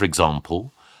can, for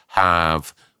example,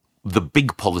 have the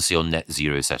big policy on net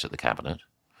zero set at the cabinet,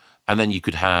 and then you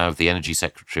could have the energy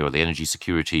secretary or the energy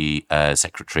security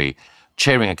secretary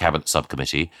chairing a cabinet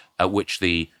subcommittee at which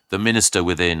the minister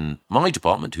within my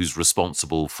department, who's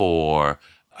responsible for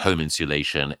home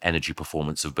insulation, energy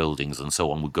performance of buildings and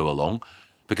so on, would go along,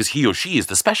 because he or she is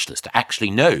the specialist, actually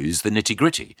knows the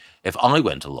nitty-gritty. If I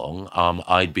went along,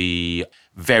 I'd be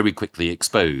very quickly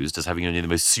exposed as having only the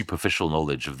most superficial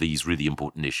knowledge of these really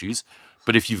important issues.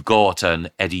 But if you've got an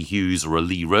Eddie Hughes or a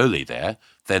Lee Rowley there,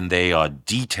 then they are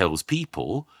details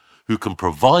people who can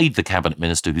provide the cabinet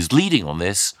minister who's leading on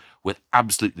this with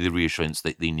absolutely the reassurance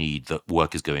that they need, that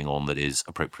work is going on that is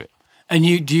appropriate. And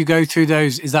do you go through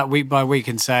those? Is that week by week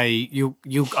and say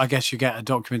I guess you get a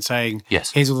document saying,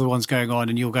 yes, here's all the ones going on,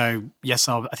 and you'll go, yes,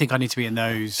 I think I need to be in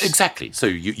those. Exactly. So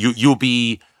you'll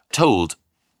be told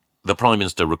the Prime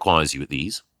Minister requires you at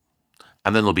these,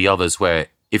 and then there'll be others where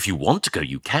if you want to go,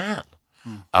 you can.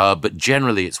 But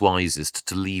generally, it's wisest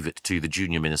to leave it to the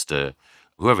junior minister,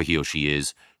 whoever he or she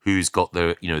is, who's got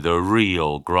the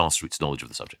real grassroots knowledge of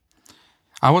the subject.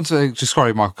 I want to just,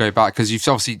 sorry, Michael, go back, because you've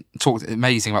obviously talked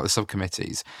amazing about the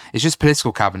subcommittees. It's just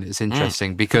political cabinet. It's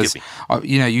interesting because,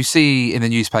 you see in the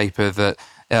newspaper that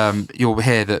you'll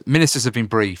hear that ministers have been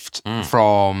briefed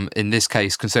from, in this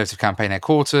case, Conservative campaign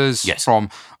headquarters, from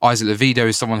Isaac Levido,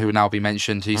 is someone who will now be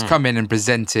mentioned. He's come in and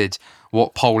presented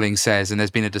what polling says, and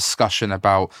there's been a discussion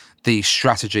about the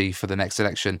strategy for the next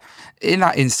election. In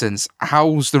that instance,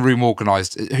 how's the room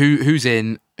organised? Who's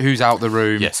in, who's out the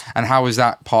room, and how is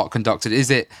that part conducted?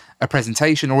 Is it a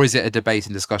presentation or is it a debate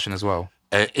and discussion as well?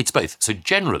 It's both. So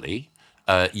generally,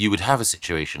 you would have a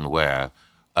situation where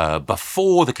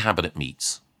before the cabinet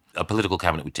meets, a political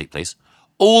cabinet would take place.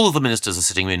 All of the ministers are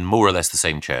sitting in more or less the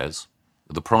same chairs,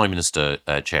 with the Prime Minister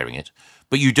chairing it,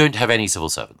 but you don't have any civil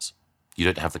servants. You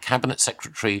don't have the cabinet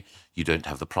secretary, you don't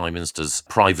have the Prime Minister's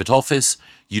private office,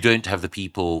 you don't have the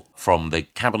people from the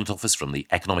cabinet office, from the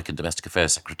Economic and Domestic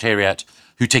Affairs Secretariat,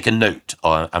 who take a note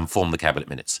and form the cabinet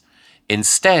minutes.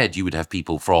 Instead, you would have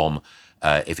people from,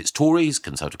 if it's Tories,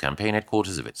 Conservative campaign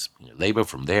headquarters, if it's Labour,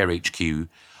 from their HQ,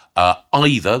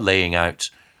 either laying out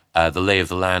the lay of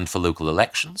the land for local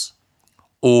elections,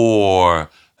 or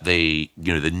the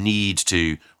need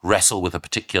to wrestle with a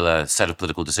particular set of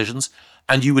political decisions.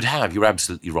 And you would have, you're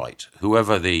absolutely right,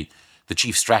 whoever the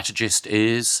chief strategist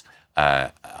is,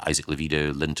 Isaac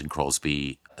Levido, Linton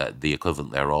Crosby, the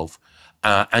equivalent thereof,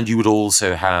 and you would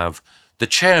also have the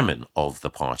chairman of the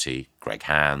party, Greg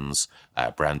Hands,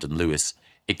 Brandon Lewis,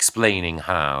 explaining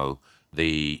how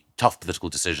the tough political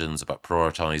decisions about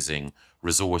prioritising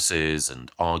resources and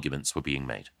arguments were being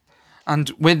made. And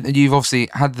when you've obviously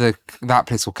had that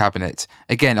political cabinet,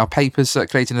 again, are papers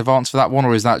circulated in advance for that one,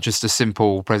 or is that just a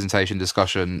simple presentation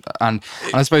discussion? And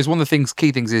I suppose one of the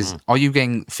key things is, are you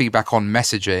getting feedback on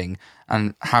messaging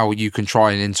and how you can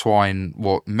try and entwine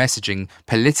what messaging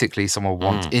politically someone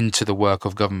wants into the work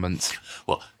of government?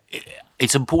 Well,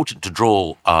 it's important to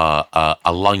draw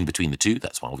a line between the two.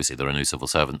 That's why obviously there are no civil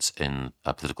servants in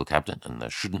a political cabinet, and there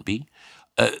shouldn't be.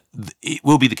 It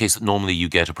will be the case that normally you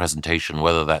get a presentation,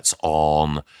 whether that's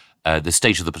on the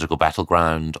state of the political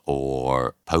battleground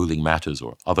or polling matters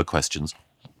or other questions.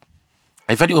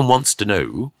 If anyone wants to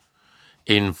know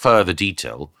in further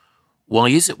detail, why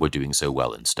is it we're doing so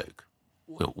well in Stoke?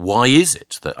 Why is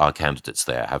it that our candidates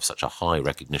there have such a high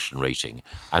recognition rating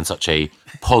and such a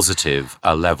positive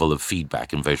level of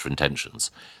feedback and voter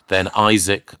intentions? Then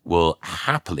Isaac will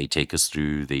happily take us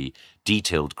through the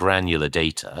detailed, granular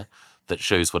data that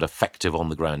shows what effective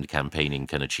on-the-ground campaigning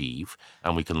can achieve,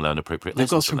 and we can learn appropriate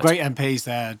lessons from that. They've got some great MPs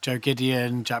there, Joe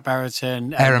Gideon, Jack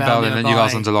Barrington, Aaron Bell and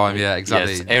Newcastle under Lyme, yeah,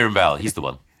 exactly. Yes, Aaron Bell, he's the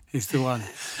one. It's the one.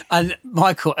 And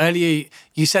Michael, earlier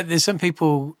you said there's some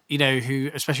people,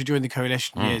 who, especially during the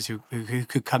coalition years, who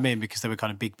could come in because they were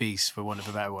kind of big beasts, for want of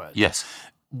a better word. Yes.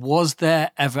 Was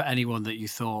there ever anyone that you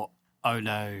thought, oh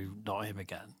no, not him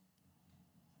again?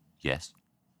 Yes.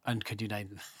 And could you name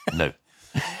them? No.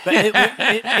 But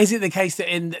is it the case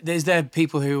that is there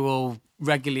people who will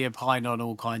regularly opine on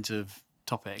all kinds of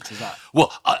topics? Is that?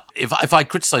 Well, if I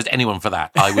criticised anyone for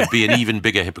that, I would be an even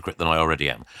bigger hypocrite than I already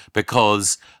am.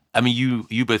 Because, I mean,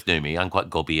 you both know me. I'm quite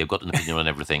gobby. I've got an opinion on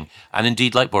everything. And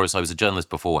indeed, like Boris, I was a journalist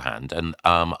beforehand. And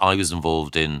I was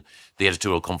involved in the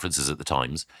editorial conferences at the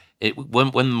Times.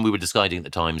 When we were deciding at the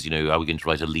Times, are we going to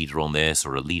write a leader on this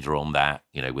or a leader on that,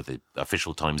 with the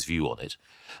official Times view on it,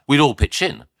 we'd all pitch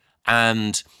in.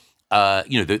 And,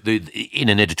 in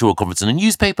an editorial conference in a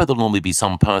newspaper, there'll normally be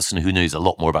some person who knows a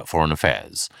lot more about foreign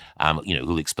affairs,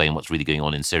 who'll explain what's really going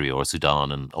on in Syria or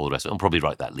Sudan and all the rest of it, and probably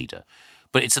write that leader.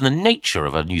 But it's in the nature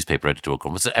of a newspaper editorial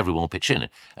conference that everyone will pitch in.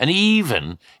 And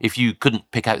even if you couldn't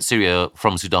pick out Syria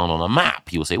from Sudan on a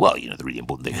map, you'll say, well, the really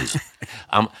important thing is...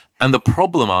 and the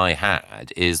problem I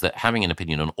had is that having an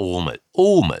opinion on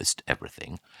almost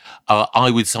everything,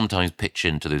 I would sometimes pitch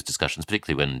into those discussions,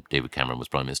 particularly when David Cameron was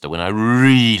Prime Minister, when I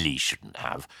really shouldn't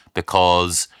have,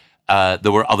 because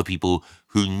there were other people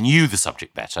who knew the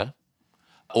subject better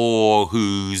or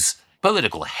whose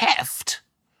political heft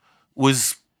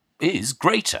is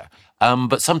greater.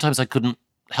 But sometimes I couldn't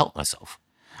help myself.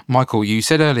 Michael, you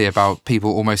said earlier about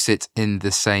people almost sit in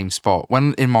the same spot.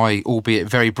 When in my, albeit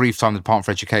very brief time in the Department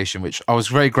for Education, which I was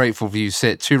very grateful for you to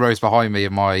sit 2 rows behind me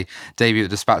in my debut at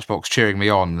the dispatch box cheering me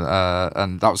on,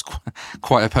 and that was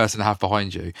quite a person to have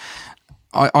behind you.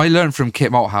 I learned from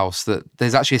Kit Malthouse that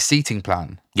there's actually a seating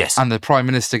plan. Yes. And the Prime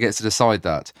Minister gets to decide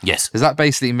that. Yes. Does that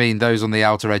basically mean those on the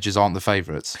outer edges aren't the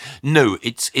favourites? No,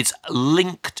 it's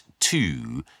linked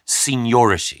to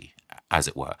seniority, as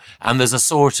it were. And there's a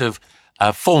sort of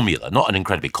formula, not an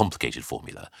incredibly complicated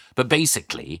formula, but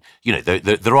basically,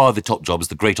 there are the top jobs,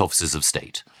 the great offices of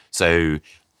state. So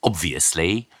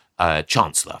obviously,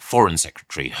 Chancellor, Foreign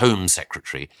Secretary, Home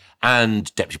Secretary,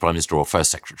 and Deputy Prime Minister or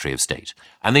First Secretary of State.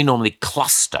 And they normally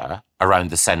cluster around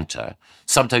the centre.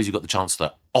 Sometimes you've got the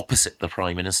Chancellor opposite the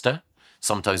Prime Minister,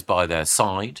 sometimes by their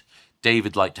side.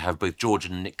 David liked to have both George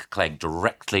and Nick Clegg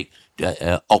directly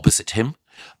opposite him.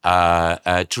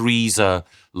 Theresa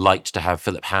liked to have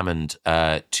Philip Hammond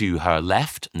to her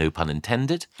left, no pun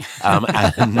intended.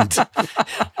 And,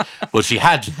 well, she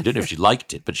had, I don't know if she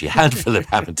liked it, but she had Philip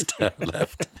Hammond to her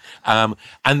left.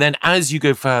 And then as you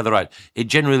go further out, it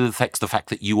generally affects the fact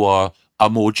that you are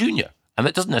more junior. And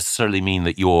that doesn't necessarily mean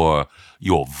that your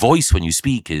voice when you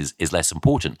speak is less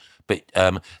important. But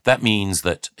that means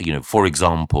that, for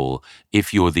example,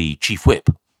 if you're the chief whip,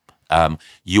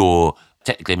 you're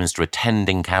technically a minister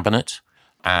attending cabinet.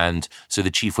 And so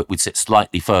the chief whip would sit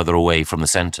slightly further away from the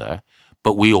centre.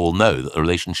 But we all know that the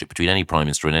relationship between any prime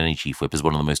minister and any chief whip is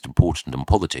one of the most important in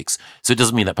politics. So it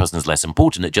doesn't mean that person is less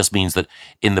important. It just means that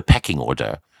in the pecking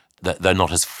order, that they're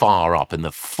not as far up in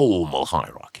the formal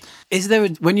hierarchy. Is there,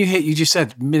 when you just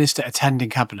said minister attending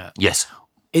cabinet. Yes.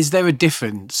 Is there a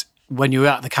difference when you're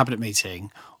at the cabinet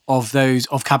meeting of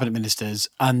cabinet ministers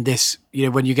and this,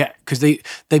 when you get, because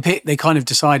they kind of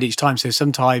decide each time. So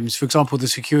sometimes, for example, the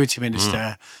security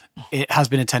minister, it has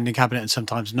been attending cabinet and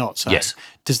sometimes not. So yes.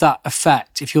 Does that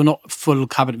affect, if you're not full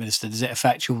cabinet minister, does it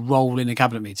affect your role in a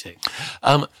cabinet meeting?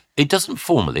 It doesn't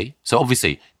formally. So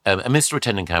obviously, a minister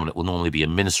attending cabinet will normally be a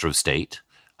minister of state.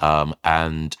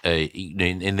 And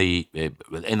in the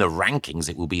rankings,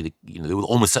 it will be there will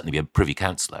almost certainly be a privy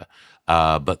councillor,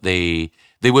 but they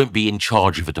won't be in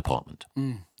charge of a department.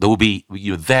 There will be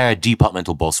their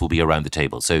departmental boss will be around the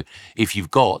table. So if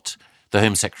you've got the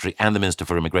Home Secretary and the Minister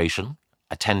for Immigration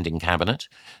attending cabinet,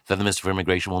 then the Minister for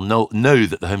Immigration will know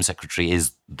that the Home Secretary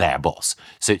is their boss.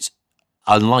 So it's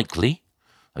unlikely,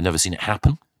 I've never seen it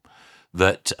happen,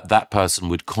 that person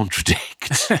would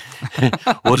contradict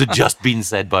what had just been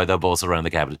said by their boss around the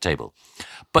cabinet table.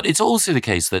 But it's also the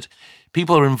case that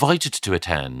people are invited to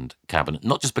attend cabinet,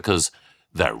 not just because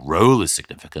their role is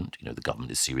significant, the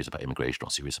government is serious about immigration or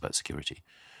serious about security,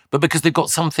 but because they've got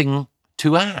something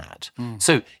to add.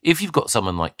 So if you've got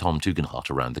someone like Tom Tugendhat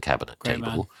around the cabinet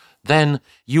table, then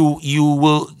you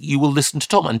will listen to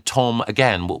Tom, and Tom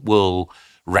again will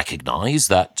recognise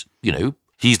that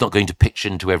he's not going to pitch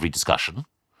into every discussion,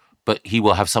 but he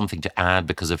will have something to add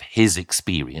because of his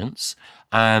experience.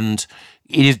 And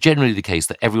it is generally the case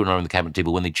that everyone around the cabinet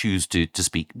table, when they choose to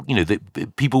speak,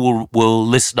 people will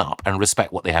listen up and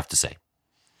respect what they have to say.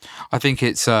 I think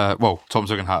it's, Tom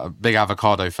Tugendhat, a big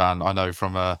avocado fan, I know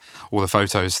from all the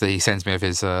photos that he sends me of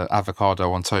his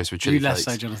avocado on toast with chili You less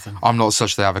flakes. so, Jonathan. I'm not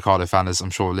such the avocado fan as I'm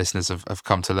sure listeners have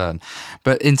come to learn.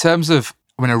 But in terms of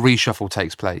when a reshuffle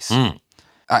takes place,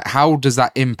 how does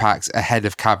that impact a head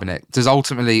of cabinet? Does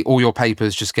ultimately all your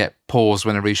papers just get paused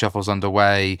when a reshuffle's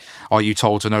underway? Are you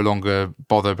told to no longer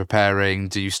bother preparing?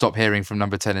 Do you stop hearing from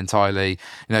number 10 entirely?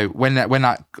 You know, when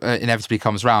that inevitably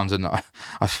comes round, and I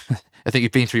think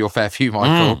you've been through your fair few,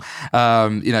 Michael.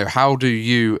 You know, how do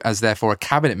you, as therefore a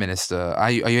cabinet minister, how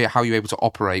are you able to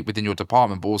operate within your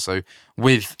department, but also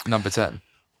with number 10?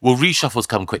 Well, reshuffles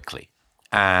come quickly,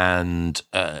 and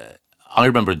I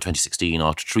remember in 2016,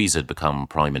 after Theresa had become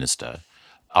Prime Minister,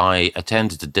 I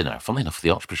attended a dinner, funnily enough, for the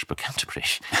Archbishop of Canterbury,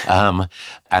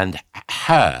 and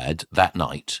heard that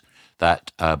night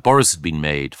that Boris had been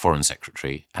made Foreign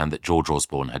Secretary and that George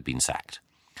Osborne had been sacked.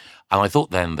 And I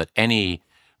thought then that any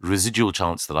residual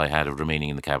chance that I had of remaining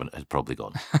in the cabinet had probably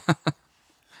gone.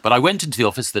 But I went into the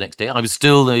office the next day. I was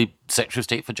still the Secretary of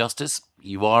State for Justice.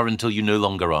 You are until you no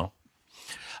longer are.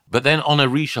 But then on a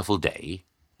reshuffle day,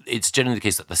 it's generally the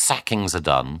case that the sackings are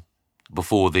done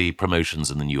before the promotions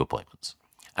and the new appointments.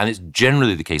 And it's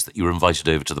generally the case that you're invited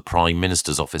over to the Prime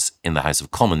Minister's office in the House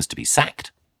of Commons to be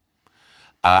sacked.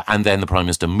 And then the Prime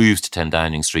Minister moves to 10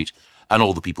 Downing Street, and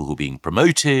all the people who are being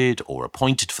promoted or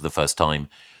appointed for the first time,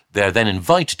 they're then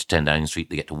invited to 10 Downing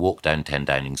Street. They get to walk down 10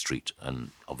 Downing Street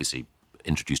and obviously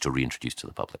introduced or reintroduced to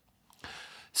the public.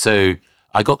 So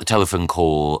I got the telephone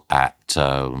call at, sort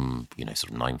of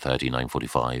 9:30,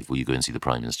 9:45. Will you go and see the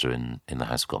Prime Minister in the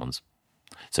House of Commons?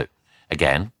 So,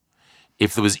 again,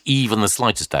 if there was even the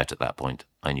slightest doubt at that point,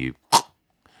 I knew.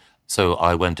 So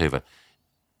I went over.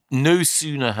 No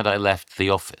sooner had I left the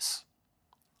office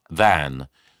than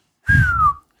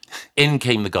in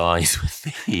came the guys with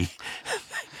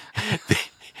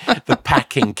the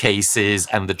packing cases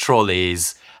and the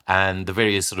trolleys and the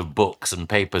various sort of books and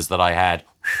papers that I had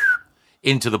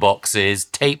into the boxes,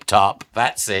 taped up.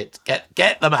 That's it.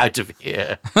 Get them out of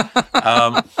here,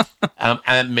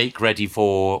 and make ready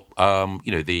for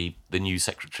the new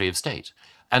Secretary of State.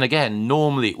 And again,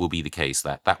 normally it will be the case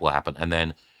that will happen, and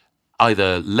then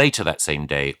either later that same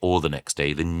day or the next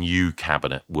day, the new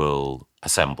cabinet will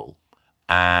assemble.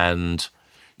 And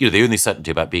the only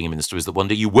certainty about being a minister is that one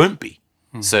day you won't be.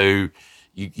 So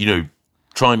you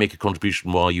try and make a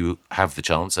contribution while you have the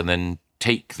chance, and then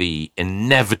take the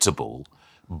inevitable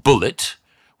bullet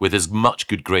with as much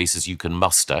good grace as you can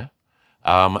muster,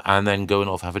 and then go and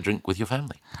off have a drink with your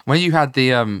family. When you had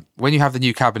when you have the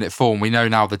new cabinet form, we know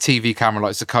now the TV camera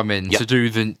likes to come in to do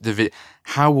the video.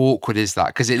 How awkward is that?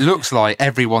 Because it looks like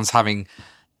everyone's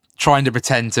trying to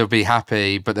pretend to be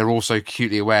happy, but they're also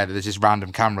acutely aware that there's this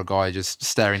random camera guy just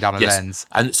staring down a lens.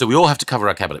 And so we all have to cover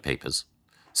our cabinet papers.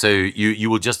 So you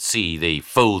will just see the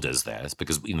folders there,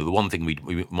 because the one thing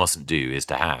we mustn't do is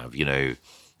to have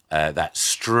that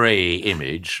stray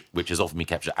image, which has often been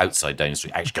captured outside Downing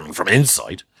Street, actually coming from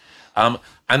inside. And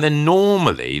then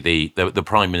normally the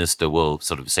Prime Minister will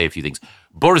sort of say a few things.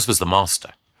 Boris was the master.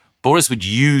 Boris would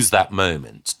use that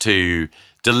moment to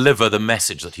deliver the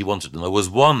message that he wanted. And there was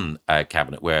one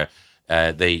cabinet where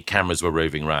the cameras were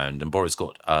roving around, and Boris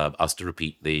got us to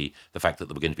repeat the fact that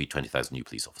there were going to be 20,000 new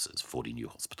police officers, 40 new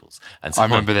hospitals. And so I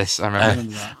remember this. I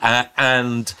remember that.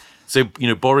 And so,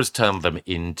 Boris turned them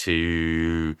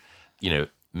into,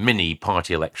 mini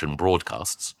party election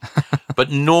broadcasts. But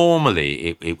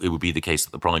normally it would be the case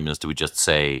that the Prime Minister would just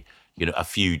say, a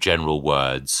few general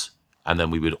words, and then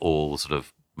we would all sort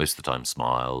of, most of the time,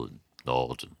 smile and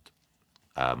nod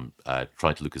and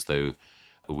try to look as though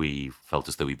we felt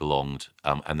as though we belonged,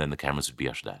 and then the cameras would be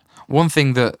ushered out. One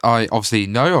thing that I obviously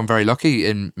know, I'm very lucky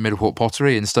in Middleport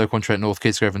Pottery in Stoke-on-Trent North,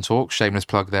 Kidsgrove and Talk, shameless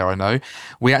plug there, I know.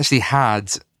 We actually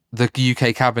had the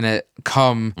UK cabinet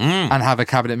come and have a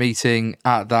cabinet meeting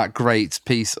at that great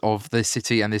piece of this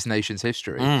city and this nation's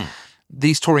history.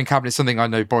 These touring cabinets, something I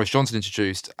know Boris Johnson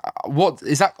introduced. What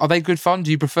is that? Are they good fun?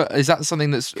 Do you prefer? Is that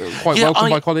something that's quite welcomed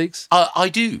by colleagues? I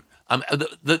do.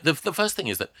 The first thing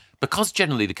is that because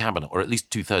generally the cabinet, or at least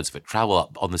 2/3 of it, travel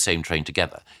up on the same train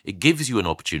together, it gives you an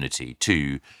opportunity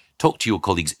to talk to your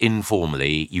colleagues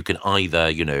informally. You can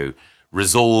either,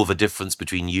 resolve a difference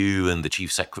between you and the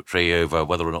chief secretary over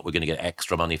whether or not we're going to get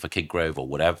extra money for Kidgrove or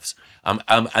whatever.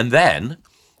 And then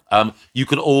you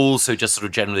can also just sort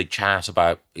of generally chat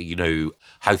about,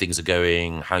 how things are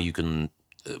going, how you can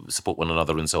support one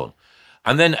another and so on.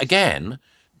 And then again,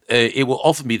 it will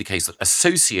often be the case that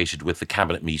associated with the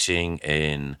cabinet meeting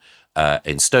in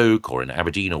Stoke or in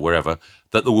Aberdeen or wherever,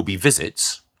 that there will be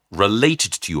visits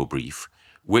related to your brief,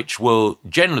 which will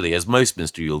generally, as most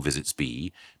ministerial visits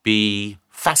be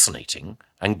fascinating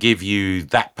and give you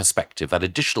that perspective, that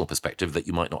additional perspective that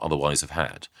you might not otherwise have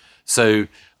had. So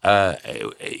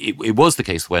it was the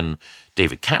case when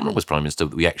David Cameron was Prime Minister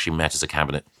that we actually met as a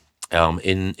cabinet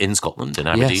in Scotland, in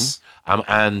Aberdeen. Yes.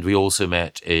 And we also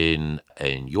met in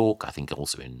York, I think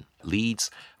also in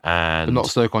Leeds. And But not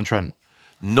Stoke-on-Trent.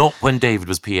 not when David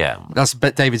was PM. That's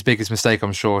David's biggest mistake.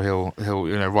 I'm sure he'll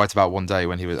write about one day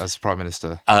when he was as Prime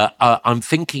Minister. I'm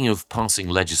thinking of passing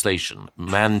legislation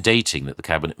mandating that the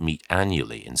cabinet meet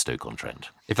annually in Stoke-on-Trent.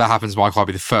 If that happens, Michael, I'll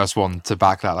be the first one to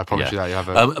back that. I promise you that. You have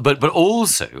a... But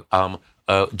also,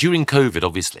 during COVID,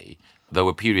 obviously, there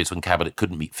were periods when cabinet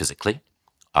couldn't meet physically.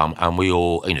 And we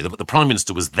all, the Prime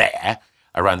Minister was there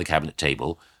around the cabinet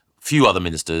table, few other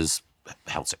ministers,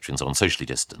 health secretary and so on, socially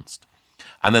distanced.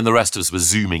 And then the rest of us were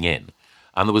zooming in.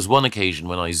 And there was one occasion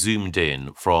when I zoomed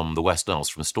in from the Western Isles,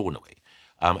 from Stornoway,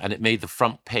 and it made the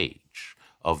front page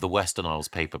of the Western Isles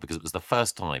paper because it was the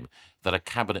first time that a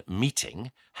cabinet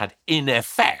meeting had, in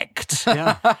effect,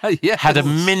 had a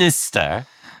minister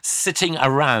sitting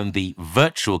around the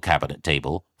virtual cabinet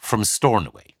table from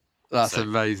Stornoway. That's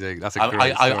amazing. That's a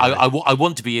great story. I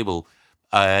want to be able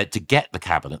to get the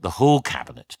cabinet, the whole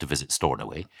cabinet, to visit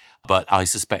Stornoway, but I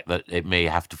suspect that it may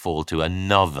have to fall to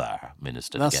another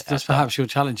minister to get that. That's perhaps your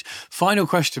challenge. Final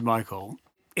question, Michael.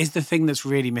 Is the thing that's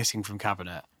really missing from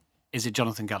cabinet, is it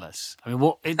Jonathan Gullis? I mean,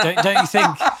 don't you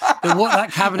think that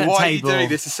cabinet table... Why are you doing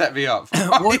this to set me up?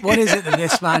 what is it that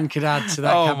this man could add to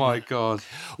that cabinet? Oh, my God.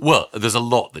 Well, there's a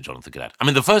lot that Jonathan could add. I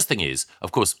mean, the first thing is,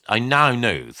 of course, I now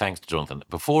know, thanks to Jonathan, that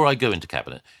before I go into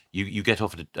cabinet, you get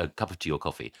offered a cup of tea or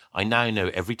coffee. I now know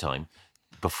every time,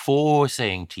 before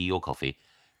saying tea or coffee,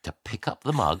 to pick up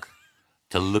the mug,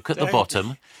 to look at the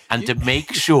bottom, and to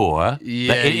make sure that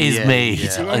it is made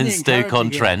in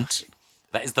Stoke-on-Trent.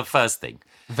 That is the first thing.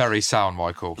 Very sound,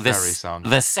 Michael. Very sound.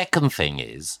 The second thing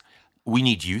is, we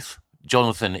need youth.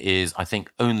 Jonathan is, I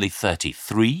think, only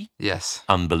 33. Yes.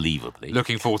 Unbelievably.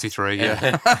 Looking 43,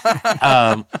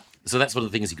 yeah. So that's one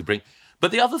of the things he could bring. But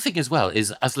the other thing as well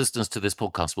is, as listeners to this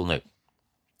podcast will know,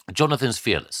 Jonathan's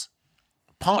fearless.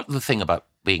 Part of the thing about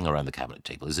being around the cabinet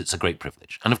table is it's a great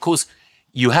privilege. And of course,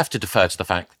 you have to defer to the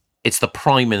fact it's the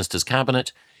Prime Minister's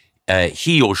cabinet.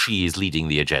 He or she is leading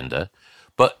the agenda.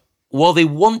 But while they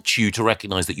want you to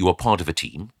recognise that you are part of a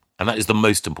team, and that is the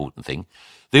most important thing,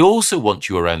 they also want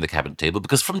you around the cabinet table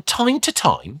because from time to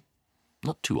time,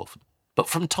 not too often, but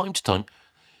from time to time,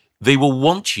 they will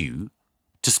want you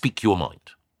to speak your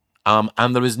mind.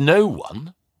 And there is no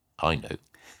one, I know,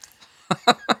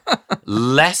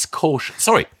 less cautious,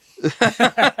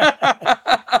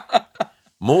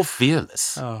 more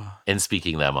fearless in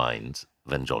speaking their mind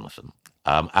than Jonathan.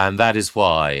 And that is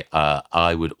why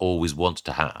I would always want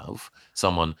to have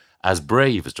someone as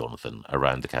brave as Jonathan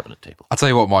around the cabinet table. I'll tell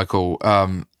you what, Michael,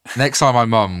 next time my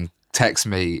mum texts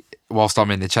me whilst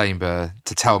I'm in the chamber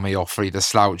to tell me off for either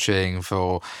slouching,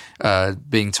 for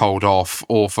being told off,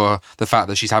 or for the fact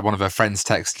that she's had one of her friends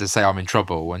text to say I'm in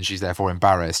trouble and she's therefore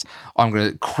embarrassed, I'm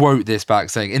going to quote this back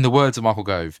saying, in the words of Michael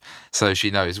Gove, so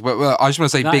she knows. Well, I just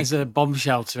want to say that is a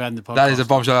bombshell to end the podcast. That is a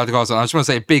bombshell to end the podcast. I just want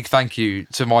to say a big thank you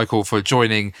to Michael for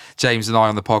joining James and I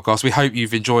on the podcast. We hope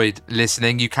you've enjoyed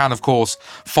listening. You can, of course,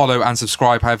 follow and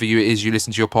subscribe however it is you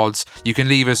listen to your pods. You can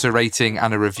leave us a rating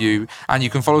and a review, and you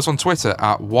can follow us on Twitter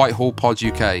at Whitehall Pod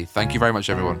UK. Thank you very much,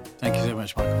 everyone. Thank you so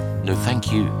much, Michael. No,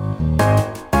 thank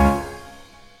you.